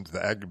road that owns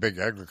the big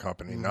agri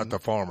company, not the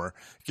farmer,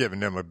 giving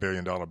them $1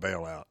 billion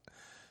bailout.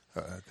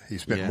 He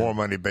spent more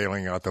money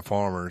bailing out the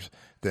farmers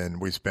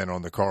than we spent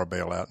on the car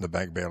bailout and the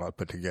bank bailout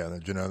put together.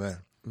 Did you know that?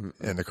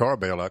 Mm-hmm. And the car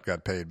bailout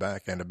got paid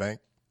back, and the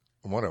bank,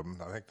 one of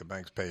them, I think the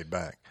banks paid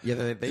back. Yeah,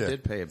 they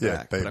did pay it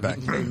back.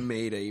 They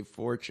made a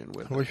fortune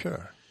with it. Well,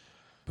 sure.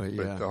 But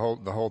the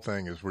whole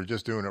thing is we're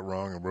just doing it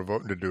wrong, and we're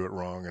voting to do it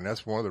wrong, and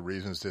that's one of the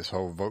reasons this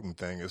whole voting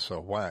thing is so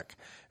whack.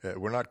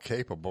 We're not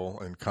capable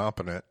and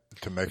competent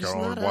to make our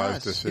own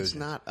wise decisions. It's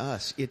not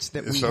us. It's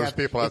that it's those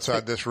people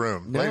outside this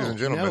room. Ladies and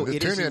gentlemen,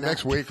 tune in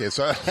next week. It's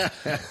us.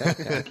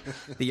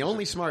 The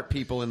only smart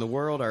people in the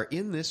world are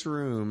in this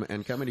room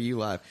and coming to you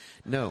live.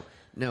 No,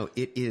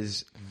 it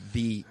is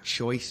the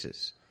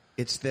choices.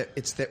 It's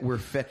that we're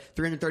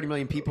 330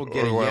 million people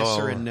get a yes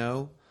or a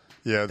no.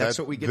 Yeah, that's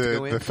what we get to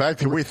go in. The fact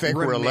that we think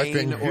we're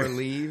electing or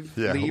leave,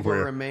 leave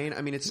or remain.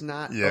 It's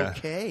not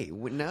okay.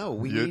 No,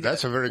 we need.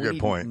 That's a very good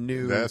point.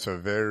 That's a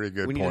very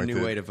good point. We need a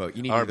new way to vote.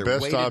 You need our either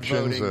best weighted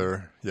options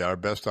voting. Our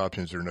best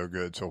options are no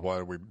good. So why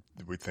do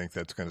we think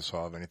that's going to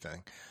solve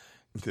anything?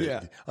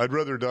 Yeah. I'd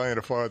rather die in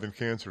a fire than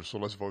cancer, so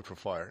let's vote for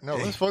fire. No,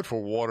 let's vote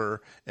for water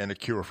and a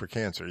cure for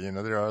cancer.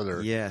 There are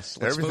other. Yes,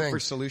 let's vote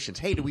for solutions.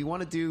 Hey, do we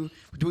want to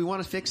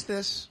fix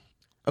this?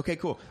 Okay,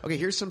 cool. Okay,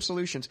 here's some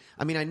solutions.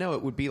 I know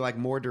it would be like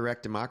more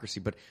direct democracy,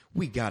 but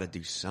we got to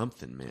do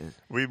something, man.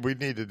 We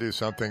need to do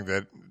something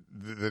that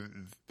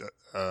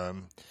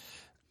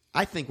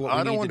I think what we need to do.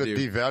 I don't want to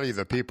devalue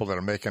the people that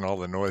are making all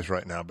the noise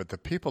right now, but the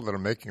people that are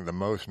making the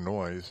most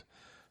noise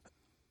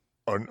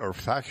are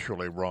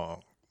factually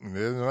wrong.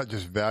 They're not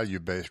just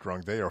value-based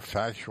wrong. They are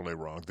factually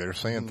wrong. They're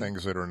saying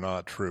things that are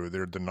not true.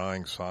 They're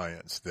denying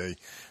science.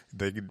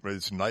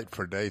 It's night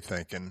for day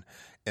thinking,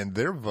 and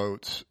their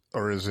votes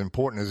are as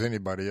important as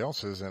anybody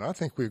else's. And I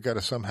think we've got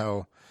to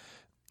somehow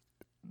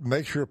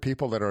make sure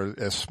people that are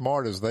as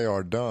smart as they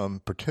are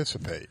dumb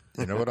participate.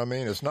 You know what I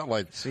mean? It's not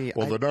like,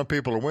 the dumb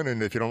people are winning.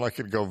 If you don't like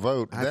it, go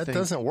vote. That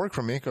doesn't work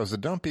for me because the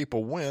dumb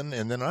people win,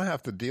 and then I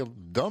have to deal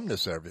with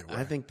dumbness everywhere.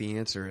 I think the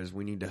answer is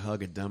we need to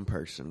hug a dumb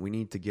person. We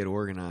need to get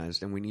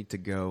organized, and we need to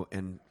go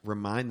and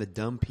remind the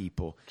dumb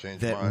people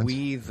that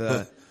we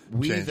the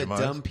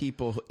dumb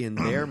people in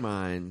their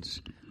minds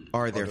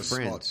are their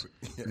friends.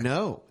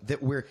 No,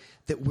 that we're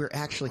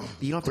actually.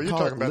 You don't have to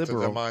call it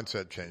liberal. The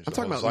mindset change. I'm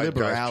talking about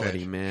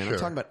liberality, man. Sure. I'm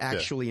talking about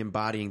actually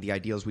embodying the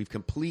ideals we've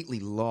completely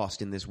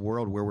lost in this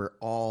world where we're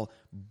all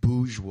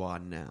bourgeois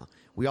now.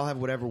 We all have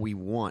whatever we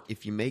want.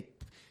 If you make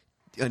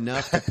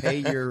enough to pay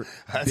your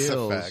That's a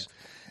bills. fact.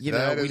 You know,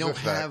 That we is don't a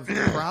fact.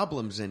 have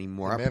problems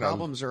anymore. Our Man,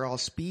 problems are all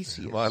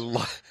species.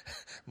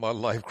 My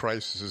life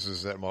crisis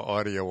is that my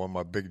audio on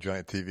my big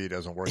giant TV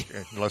doesn't work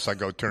unless I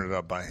go turn it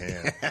up by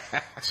hand.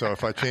 So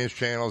if I change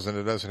channels and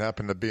it doesn't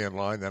happen to be in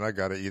line, then I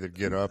got to either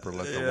get up or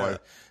let the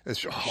wife.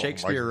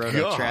 Shakespeare wrote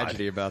a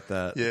tragedy about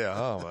that. Yeah.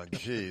 Oh my,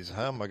 jeez.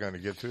 How am I going to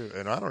get through it?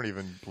 And I don't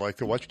even like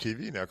to watch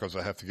TV now because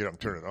I have to get up and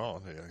turn it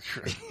on.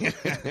 Yeah.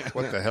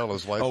 What the hell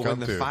has life come to? When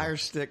the Fire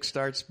Stick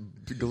starts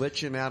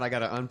glitching out, I got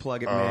to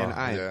unplug it, man.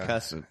 I am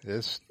cussing.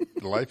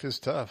 Life is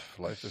tough.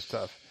 Life is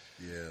tough.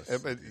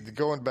 Yes. But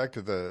going back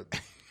to the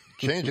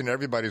changing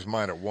everybody's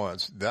mind at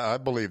once, I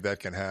believe that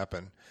can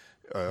happen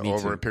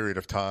over a period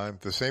of time.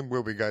 The same way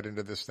we got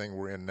into this thing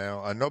we're in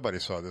now. Nobody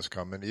saw this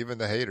coming. Even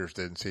the haters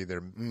didn't see they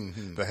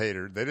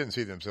didn't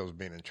see themselves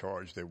being in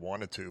charge. They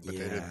wanted to, but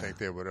they didn't think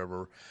they would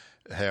ever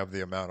have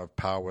the amount of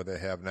power they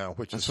have now,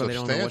 which is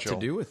substantial. They don't know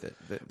what to do with it.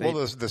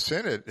 The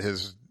Senate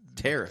has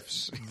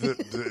tariffs.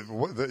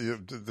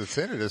 The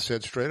Senate has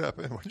said straight up,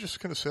 and we're just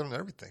going to sit on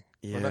everything.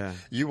 Yeah.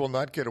 You will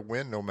not get a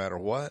win no matter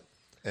what,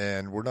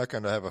 and we're not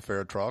going to have a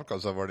fair trial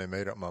because I've already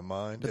made up my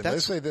mind. And they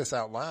say this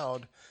out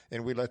loud,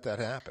 and we let that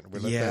happen. We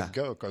let that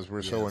go because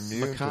we're so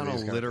immune to these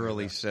McConnell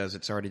literally says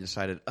it's already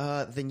decided.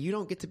 Then you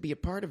don't get to be a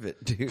part of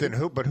it, dude. Then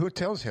who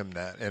tells him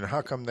that, and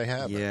how come they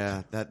have it?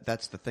 Yeah,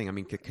 that's the thing. I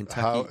mean,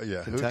 Kentucky.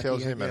 Who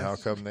tells him and how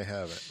come they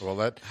have it?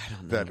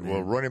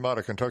 Well, running him out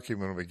of Kentucky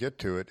when we get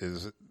to it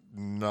is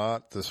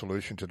not the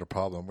solution to the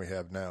problem we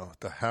have now.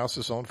 The house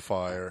is on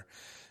fire.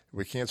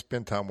 We can't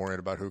spend time worrying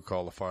about who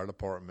called the fire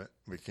department.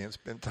 We can't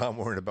spend time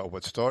worrying about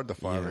what started the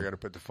fire. We got to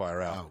put the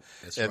fire out.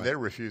 They're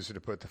refusing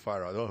to put the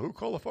fire out. Oh, who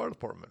called the fire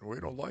department?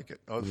 We don't like it.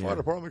 Oh, the fire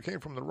department came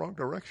from the wrong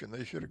direction.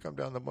 They should have come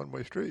down the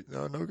one-way street.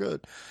 No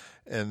good.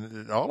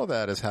 And all of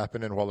that is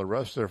happening while the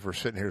rest of us are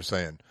sitting here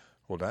saying,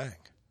 well, dang.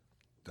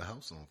 The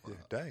house on fire.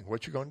 Yeah, dang,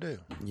 what you going to do?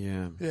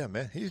 Yeah. Yeah,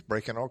 man, he's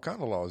breaking all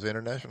kinds of laws,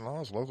 international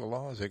laws, local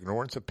laws,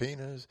 ignoring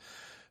subpoenas.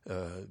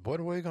 What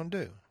are we going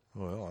to do?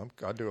 Well,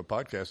 I do a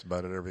podcast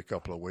about it every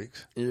couple of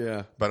weeks.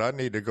 Yeah. But I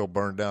need to go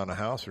burn down a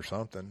house or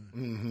something.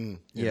 Mm-hmm.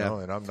 You know,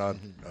 and I'm not.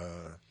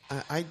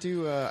 I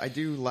do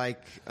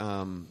like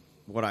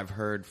what I've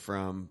heard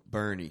from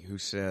Bernie, who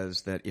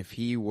says that if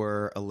he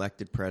were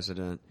elected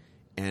president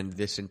and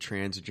this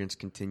intransigence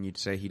continued,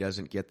 say he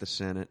doesn't get the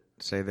Senate,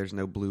 say there's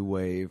no blue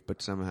wave,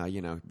 but somehow,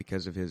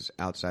 because of his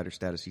outsider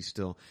status, he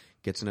still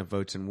gets enough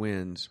votes and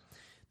wins,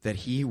 that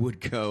he would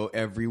go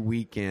every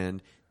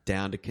weekend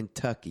down to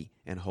Kentucky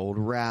and hold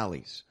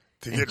rallies.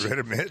 To get rid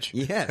of Mitch?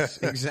 Yes,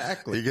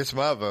 exactly. He gets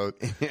my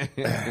vote. He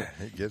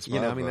gets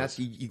my vote. That's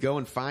you go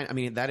and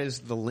find. That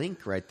is the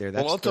link right there.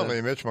 That's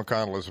ultimately, Mitch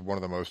McConnell is one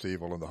of the most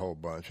evil in the whole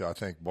bunch. I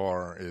think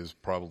Barr is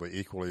probably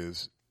equally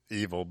as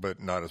evil, but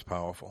not as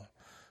powerful.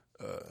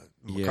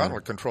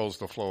 McConnell controls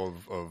the flow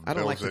of I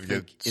don't bills like to that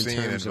think get seen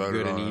in terms and of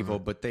voted good on. and evil,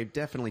 but they're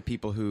definitely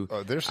people who.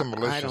 There's some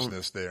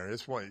maliciousness there.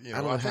 It's one.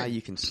 I don't know how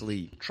you can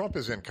sleep. Trump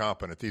is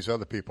incompetent. These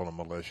other people are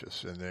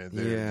malicious, and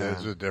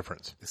there's a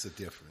difference. It's a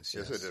difference.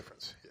 Yes. It's a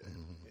difference. Yeah.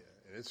 Mm-hmm.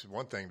 Yeah. It's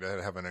one thing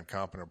to have an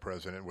incompetent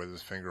president with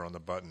his finger on the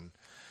button.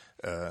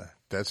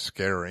 That's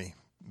scary.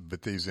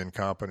 But these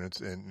incompetents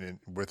and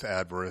with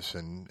avarice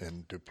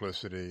and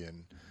duplicity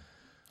and.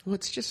 Well,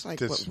 it's just like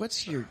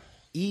what's your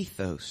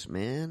ethos,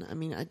 man?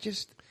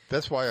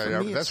 That's why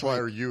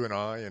you and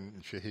I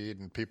and Shahid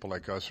and people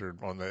like us are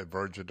on the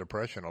verge of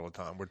depression all the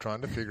time. We're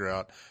trying to figure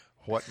out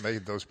what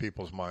made those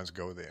people's minds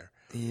go there.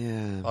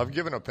 Yeah. I've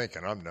given up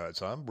thinking I'm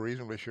nuts. I'm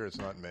reasonably sure it's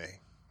not me.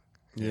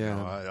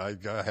 I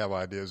have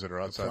ideas that are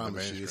outside the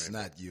mainstream. It's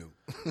not you.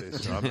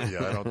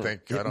 I don't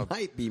think. It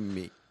might be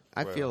me.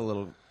 I feel a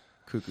little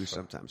cuckoo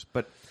sometimes,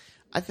 but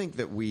I think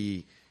that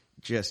we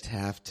just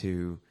have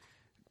to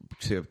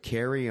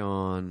carry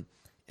on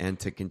and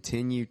to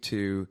continue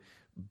to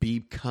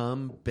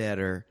become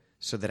better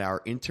so that our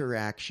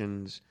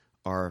interactions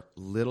are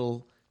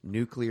little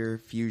nuclear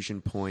fusion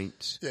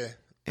points. Yeah.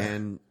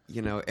 And,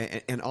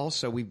 and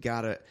also we've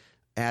got to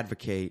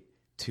advocate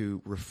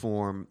to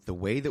reform the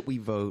way that we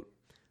vote,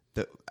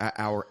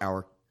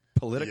 our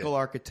political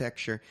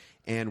architecture,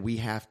 and we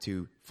have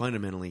to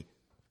fundamentally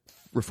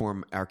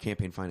reform our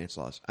campaign finance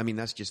laws.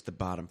 That's just the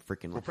bottom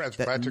freaking line. Well, as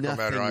a practical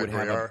matter, I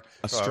agree.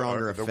 A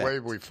stronger effect. The way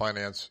we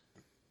finance,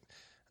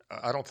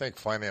 I don't think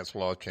finance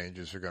law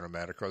changes are going to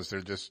matter because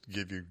they'll just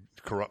give you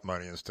corrupt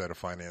money instead of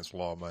finance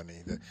law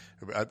money.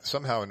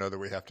 Somehow or another,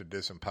 we have to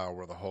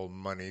disempower the whole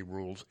money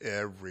rules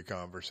every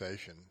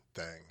conversation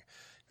thing.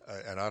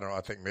 And I don't know.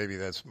 I think maybe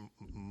that's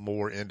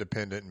more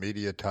independent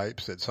media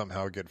types that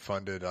somehow get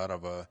funded out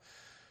of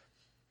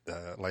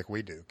like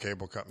we do.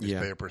 Cable companies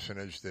pay a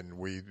percentage, then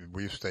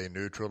we stay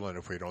neutral, and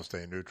if we don't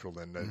stay neutral,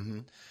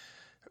 then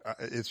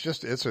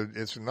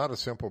it's not a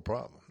simple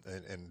problem.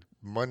 And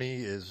money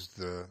is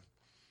the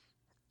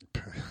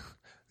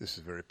this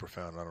is very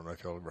profound. I don't know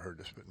if y'all ever heard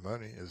this, but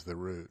money is the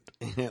root.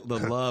 The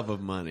love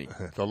of money.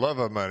 The love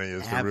of money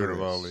is the root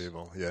of all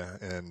evil. Yeah,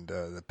 and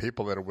the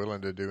people that are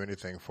willing to do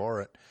anything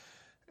for it,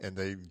 and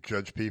they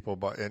judge people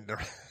by. And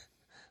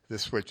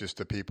this switches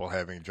to people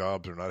having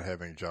jobs or not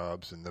having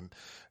jobs, and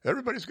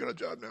everybody's got a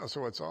job now,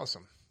 so it's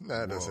awesome.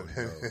 That doesn't.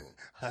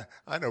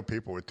 I know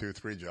people with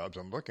 2-3 jobs.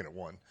 I'm looking at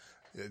one.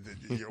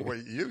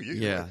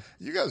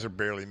 You guys are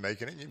barely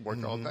making it. You work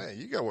all day.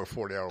 You got to work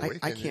 40-hour week.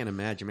 I can't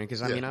imagine, man.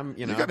 Because I mean, I'm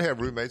you got to have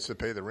roommates to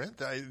pay the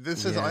rent.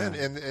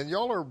 And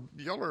y'all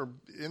are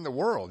in the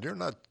world. You're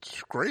not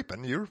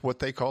scraping. You're what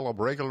they call a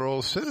regular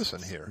old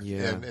citizen here.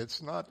 Yeah. And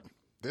it's not.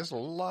 There's a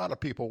lot of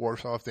people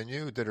worse off than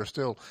you that are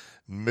still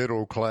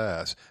middle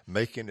class,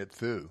 making it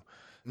through.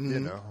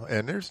 You know,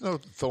 and there's no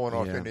throwing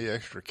off any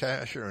extra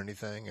cash or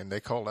anything, and they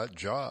call that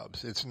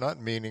jobs. It's not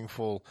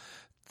meaningful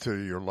to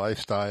your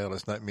lifestyle.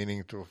 It's not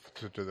meaningful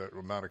to the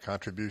amount of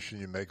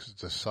contribution you make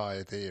to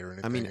society or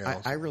anything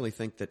else. I really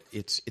think that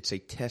it's a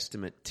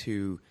testament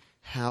to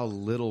how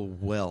little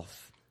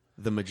wealth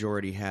the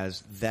majority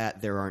has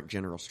that there aren't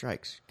general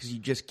strikes, because you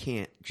just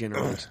can't you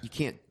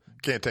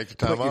can't take the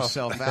time put off.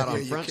 yourself out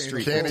on Front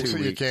Street for 2 weeks.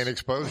 You can't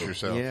expose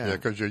yourself. Yeah,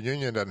 because your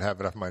union doesn't have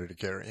enough money to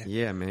carry you.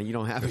 Yeah, man, you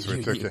don't have a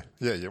union.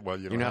 Well,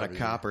 you're not a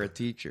cop or a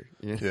teacher.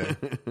 Yeah.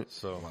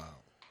 So wow.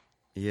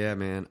 Yeah,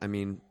 man. I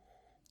mean,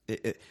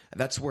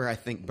 that's where I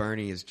think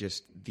Bernie is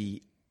just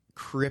the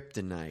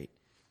kryptonite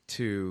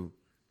to,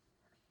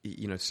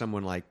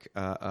 someone like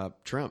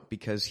Trump,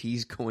 because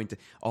he's going to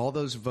all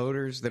those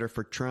voters that are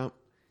for Trump.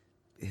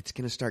 It's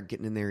going to start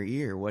getting in their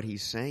ear what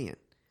he's saying.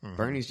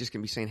 Bernie's just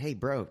going to be saying, "Hey,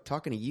 bro,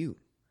 talking to you.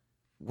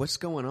 What's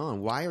going on?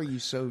 Why are you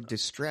so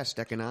distressed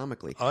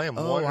economically?" I am.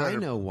 I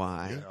know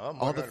why. Yeah,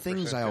 all the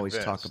things I always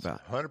talk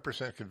about.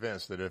 100%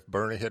 convinced that if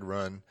Bernie had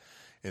run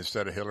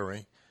instead of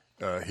Hillary,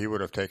 he would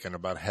have taken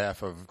about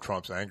half of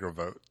Trump's anger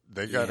vote.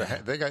 They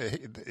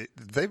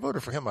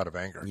voted for him out of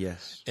anger.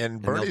 Yes,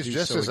 and Bernie's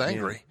just as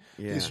angry.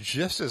 Yeah. He's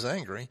just as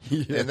angry.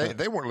 Yeah. And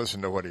they weren't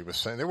listening to what he was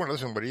saying. They weren't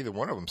listening to what either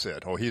one of them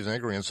said. Oh, he's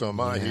angry and so am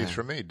I. He's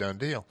for me. Done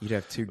deal. You'd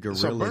have two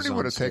gorillas. So Bernie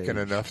would have stage. taken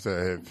enough to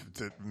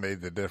have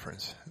made the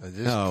difference.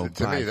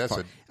 To me, that's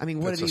far. I mean,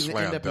 what did he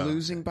end up done.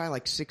 losing by?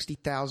 Like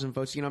 60,000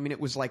 votes. I mean,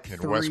 it was like in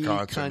 3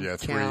 Wisconsin,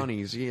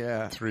 counties.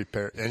 Three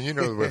pairs.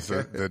 And with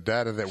the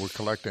data that we're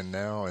collecting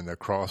now and the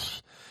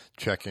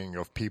cross-checking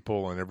of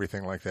people and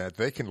everything like that,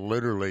 they can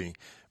literally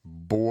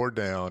bore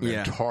down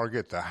and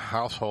target the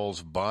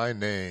households by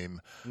name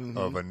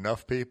of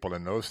enough people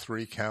in those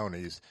 3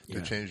 counties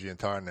to change the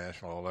entire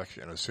national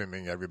election,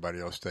 assuming everybody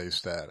else stays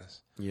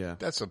status. Yeah.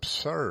 That's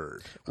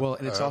absurd. Well,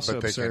 and it's also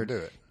but absurd they can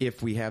do it.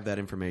 if we have that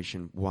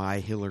information, why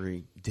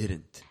Hillary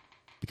didn't.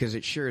 Because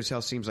it sure as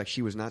hell seems like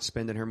she was not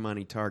spending her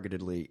money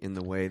targetedly in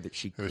the way that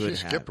she could have. She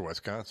skipped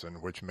Wisconsin,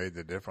 which made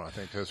the difference. I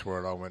think that's where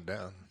it all went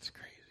down. It's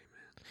crazy.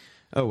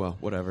 Oh, well,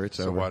 whatever. It's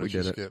over. So why did we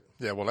you did skip?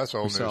 Yeah, well, that's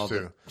old news,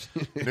 too.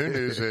 New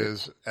news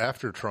is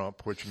after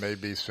Trump, which may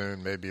be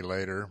soon, maybe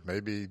later,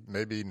 maybe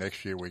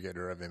next year we get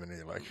rid of him in the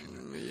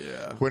election.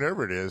 Yeah.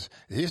 Whenever it is,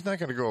 he's not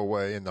going to go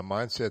away, and the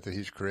mindset that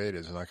he's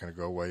created is not going to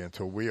go away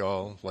until we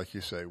all, like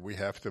you say, we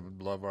have to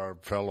love our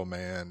fellow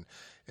man,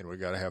 and we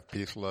got to have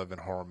peace, love,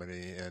 and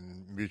harmony,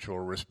 and mutual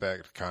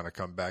respect kind of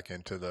come back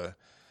into the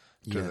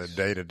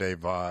day-to-day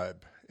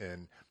vibe.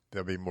 And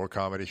there'll be more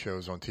comedy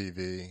shows on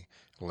TV,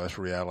 less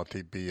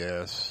reality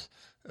BS.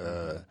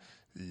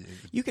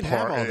 You can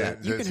have all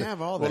that. You can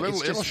have all that.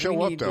 Well, it'll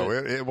show up, though.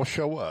 It will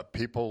show up.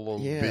 People will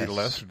be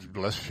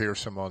less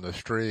fearsome on the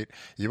street.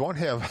 You won't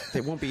have.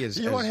 It won't be as.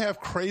 You won't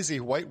have crazy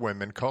white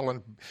women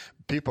calling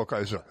people.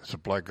 There's a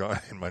black guy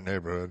in my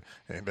neighborhood.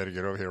 And you better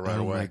get over here right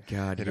away. Oh my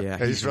God!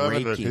 Yeah, he's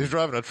raking.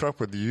 driving a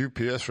truck with the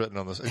UPS written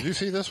on the side. Did you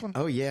see this one?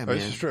 Oh yeah, man.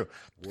 This is true.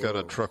 He's got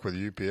a truck with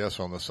UPS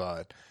on the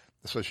side.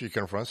 So she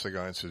confronts the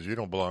guy and says, "You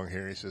don't belong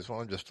here." He says, "Well,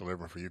 I'm just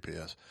delivering for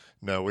UPS."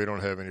 "No, we don't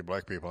have any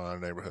black people in our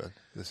neighborhood."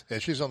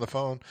 And she's on the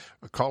phone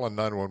calling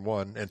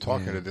 911 and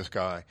talking to this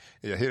guy.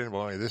 "Yeah, he didn't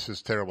belong here. This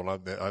is terrible.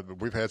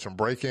 We've had some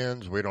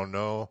break-ins. We don't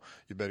know.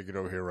 You better get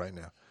over here right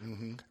now."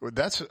 Mm-hmm.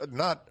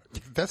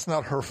 That's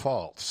not her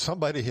fault.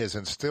 Somebody has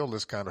instilled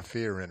this kind of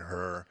fear in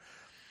her.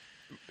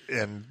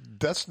 And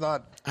that's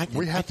not.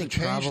 We have to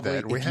change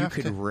that. If you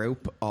could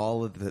rope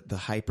all of the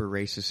hyper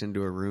racists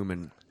into a room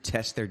and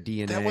test their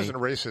DNA. That wasn't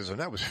racism.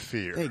 That was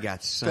fear. They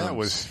got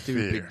some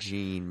stupid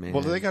gene, man.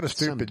 Well, they got a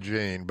stupid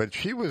gene, but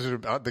she was.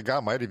 The guy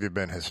might have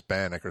been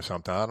Hispanic or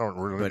something. I don't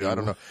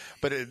know.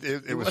 But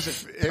it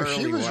was. If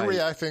she was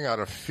reacting out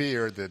of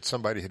fear that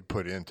somebody had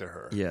put into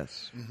her.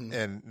 Yes. Mm-hmm.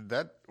 And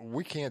that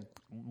we can't.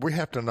 We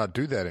have to not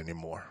do that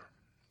anymore.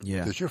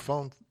 Yeah. Does your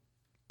phone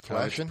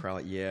flashing?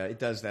 Probably, yeah. It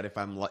does that if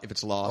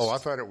it's lost. Oh, I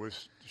thought it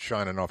was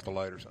shining off the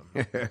light or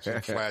something.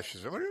 It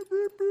flashes.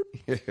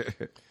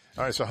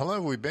 All right, so how long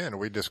have we been?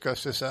 Have we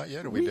discussed this out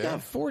yet? We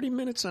got 40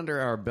 minutes under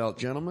our belt,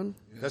 gentlemen.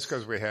 That's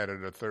because we had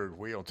a third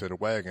wheel to the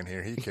wagon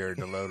here. He carried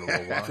the load a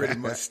little while. Pretty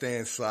much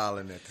staying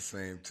silent at the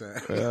same time.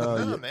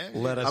 No, man.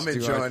 I'm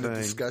enjoying the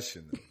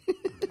discussion.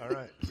 All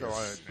right. So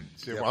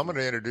I'm going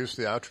to introduce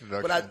the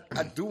introduction. But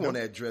I do want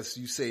to address,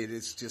 you say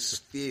it's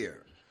just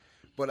fear.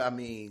 But, I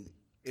mean,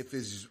 if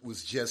it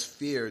was just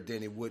fear,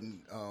 then it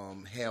wouldn't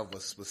have a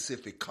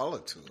specific color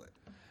to it.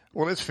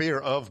 Well, it's fear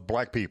of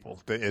black people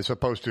as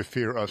opposed to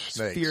fear of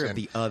snakes. Fear of And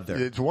the other.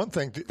 It's one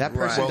thing. That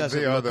person well,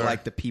 doesn't the look other,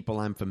 like the people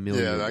I'm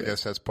familiar Yeah, with. I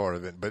guess that's part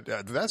of it. But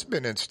that's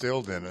been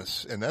instilled in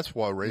us, and that's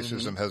why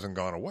racism hasn't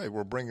gone away.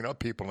 We're bringing up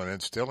people and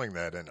instilling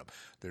that in them.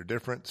 They're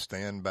different,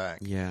 stand back.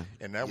 Yeah.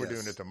 And now we're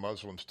doing it to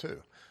Muslims,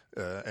 too.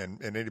 And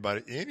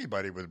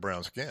anybody with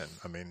brown skin.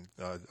 I mean,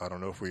 I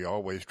don't know if we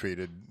always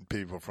treated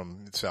people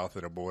from south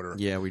of the border.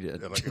 Yeah, we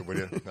did. Like we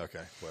did. Okay,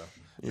 well,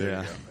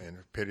 there you go. And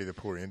pity the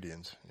poor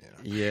Indians. You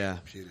know. Yeah.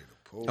 Pity the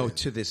poor. Oh,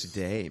 to this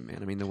day, man.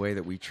 I mean, the way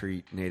that we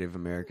treat Native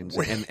Americans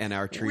and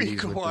our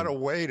treaties we with go out them.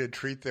 of way to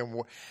treat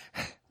them.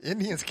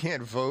 Indians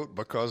can't vote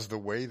because the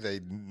way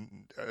they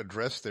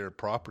address their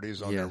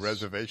properties on their Yes.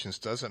 reservations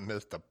doesn't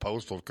miss the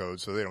postal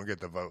code, so they don't get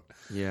the vote.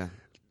 Yeah.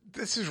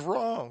 This is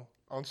wrong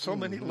on so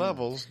many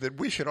levels that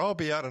we should all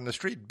be out on the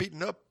street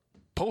beating up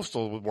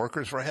postal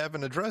workers for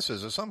having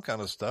addresses or some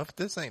kind of stuff.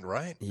 This ain't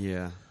right.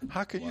 Yeah.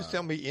 How can you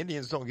tell me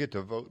Indians don't get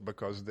to vote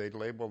because they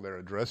label their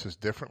addresses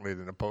differently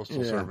than the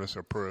Postal Yeah. Service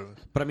approves?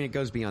 But I mean, it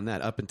goes beyond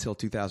that. Up until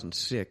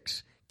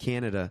 2006,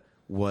 Canada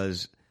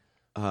was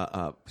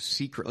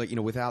secretly,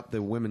 without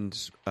the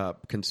women's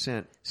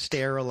consent,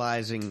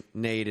 sterilizing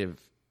Native,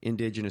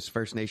 Indigenous,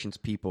 First Nations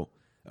people,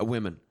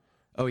 women.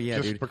 Oh yeah,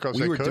 Just dude. because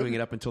We they were could? doing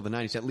it up until the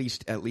 90s,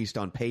 at least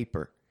on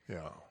paper.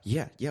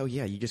 Yeah. Yeah.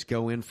 You just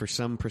go in for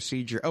some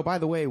procedure. Oh, by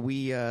the way,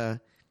 we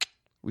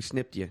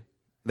snipped you.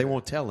 They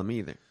won't tell them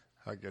either.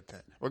 I get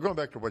that. Well, going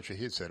back to what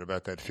Shahid said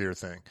about that fear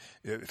thing,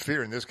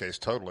 fear in this case,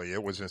 totally,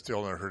 it was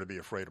instilled in her to be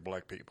afraid of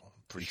black people,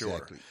 for sure.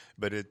 Exactly.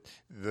 But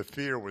the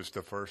fear was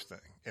the first thing.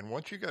 And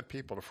once you got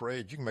people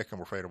afraid, you can make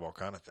them afraid of all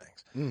kind of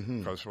things.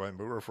 Because when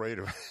we were afraid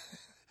of,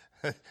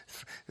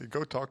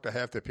 go talk to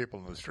half the people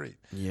in the street.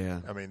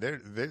 Yeah. I mean,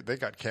 they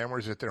got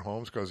cameras at their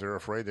homes because they're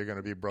afraid they're going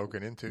to be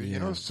broken into. Yeah. You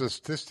know,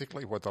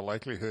 statistically, what the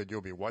likelihood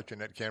you'll be watching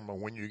that camera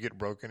when you get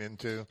broken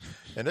into,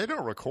 and they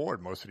don't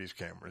record most of these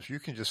cameras. You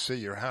can just see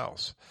your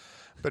house,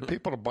 but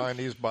people are buying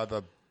these by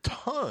the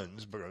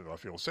tons because I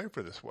feel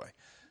safer this way.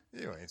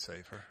 You ain't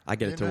safer. I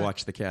get it to You know?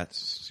 watch the cats,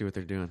 see what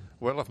they're doing.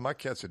 Well, if my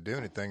cats would do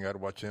anything, I'd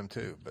watch them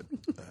too. But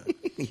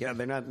Yeah,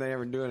 they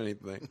haven't doing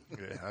anything.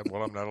 yeah,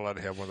 I'm not allowed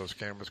to have one of those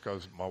cameras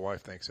because my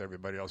wife thinks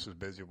everybody else is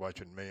busy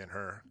watching me and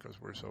her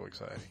because we're so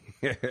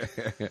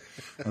exciting.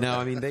 No,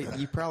 I mean,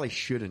 you probably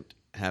shouldn't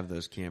have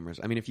those cameras.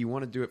 I mean, if you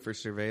want to do it for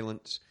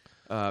surveillance,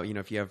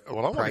 if you have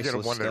Well, I want to get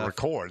priceless one that stuff-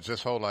 records.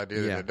 This whole idea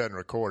Yeah. that it doesn't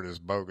record is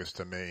bogus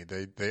to me.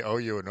 They owe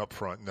you an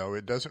upfront. No,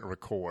 it doesn't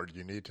record.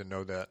 You need to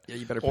know that. Yeah,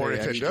 you better Or pay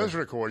if it extra. does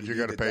record, you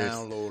got to need pay.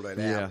 download that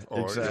Yeah. app.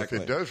 Or exactly.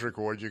 if it does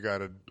record, you got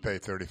to pay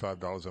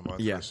 $35 a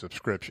month Yeah. for a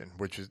subscription,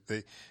 which is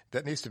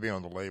that needs to be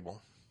on the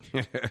label.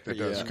 It does.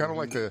 Yeah. It's kind of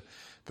like the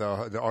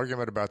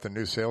argument about the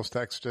new sales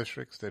tax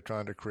districts. They're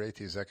trying to create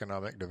these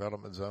economic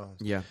development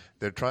zones. Yeah.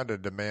 They're trying to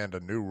demand a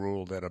new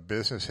rule that a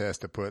business has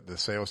to put the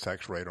sales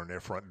tax rate on their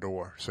front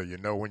door, so you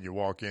know when you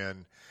walk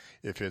in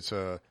if it's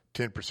a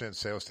 10%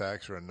 sales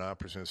tax or a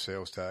 9%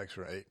 sales tax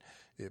or 8%,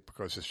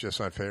 because it's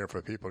just unfair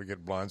for people to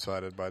get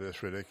blindsided by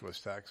this ridiculous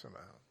tax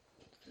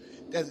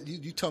amount.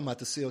 You talking about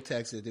the sales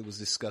tax that they was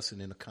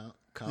discussing in the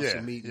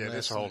council meeting? Yeah,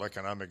 this last whole night?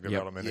 economic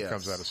development that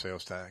comes Yes. out of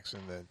sales tax,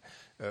 and then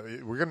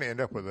we're going to end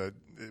up with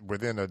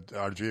within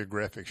our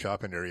geographic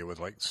shopping area with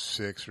like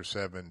 6 or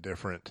 7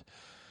 different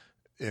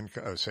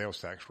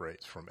sales tax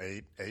rates from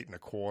 8,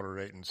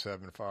 8.25,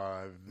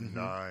 8.75,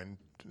 9.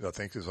 I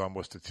think there's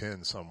almost a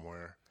 10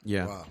 somewhere.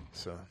 Yeah. Wow.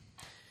 So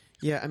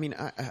Yeah, I mean,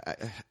 I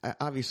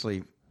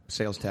obviously,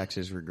 sales tax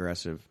is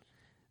regressive,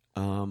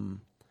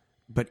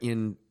 but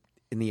in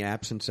the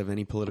absence of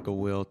any political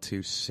will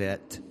to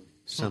set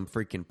some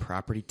freaking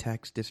property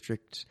tax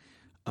districts,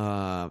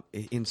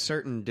 in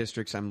certain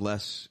districts, I'm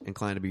less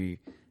inclined to be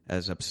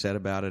as upset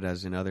about it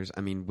as in others.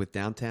 I mean, with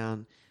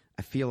downtown,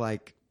 I feel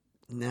like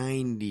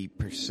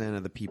 90%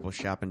 of the people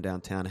shopping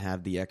downtown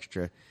have the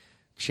extra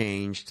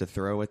change to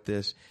throw at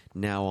this.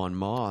 Now on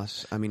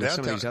Moss, I mean, in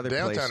some of these other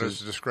downtown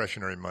places, is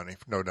discritionary money,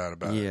 no doubt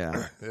about yeah.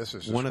 it. This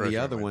is one of the discretionary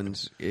other money.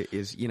 ones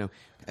is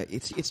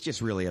it's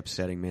just really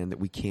upsetting, man, that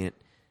we can't.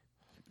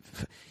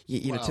 To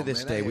Wow, this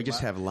man, day, I we had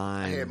just have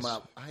lines.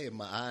 I had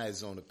my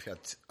eyes on a pair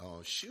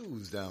of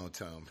shoes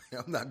downtown.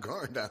 I'm not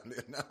going down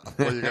there now.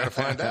 Well, you got to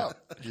find out.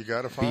 You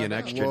got to find Be an out.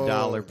 extra Whoa,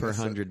 dollar per that's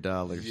a-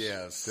 $100.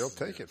 Yes, They'll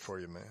take it for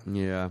you, man.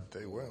 Yeah.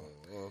 They will.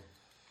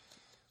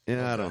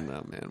 Yeah, I don't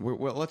know, man.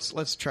 Well,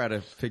 let's try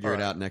to figure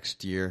it out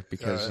next year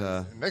because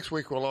Next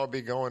week we'll all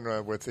be going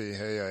with the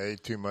hey, I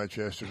ate too much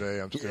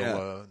yesterday. I'm still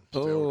Yeah.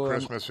 still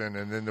Christmas, and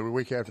then the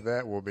week after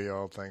that will be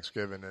all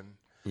Thanksgiving and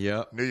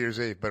yep. New Year's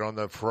Eve. But on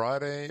the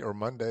Friday or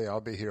Monday,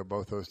 I'll be here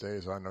both those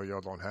days. I know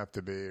y'all don't have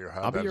to be or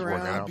how I'll be that's around.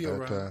 working I'll out. be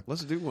but, around.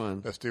 Let's do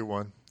one. let's do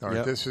one. All right,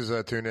 Yep. this is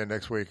tune in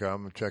next week.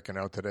 I'm checking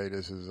out today.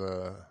 This is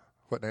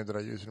what name did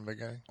I use in the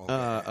beginning?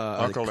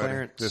 Uncle Eddie.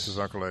 Clarence. This is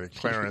Uncle Eddie.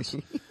 Clarence.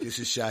 This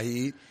is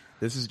Shahid.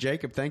 This is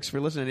Jacob. Thanks for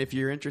listening. If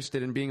you're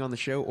interested in being on the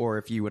show or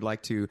if you would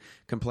like to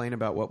complain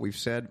about what we've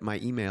said, my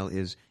email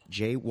is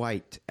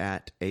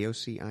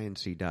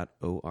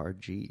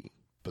jwhite@aocinc.org.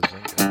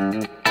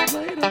 Bazinga.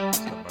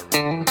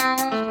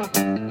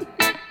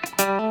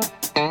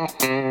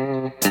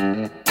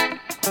 Later.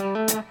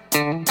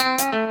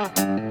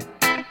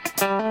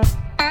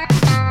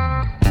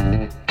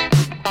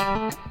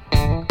 Bye.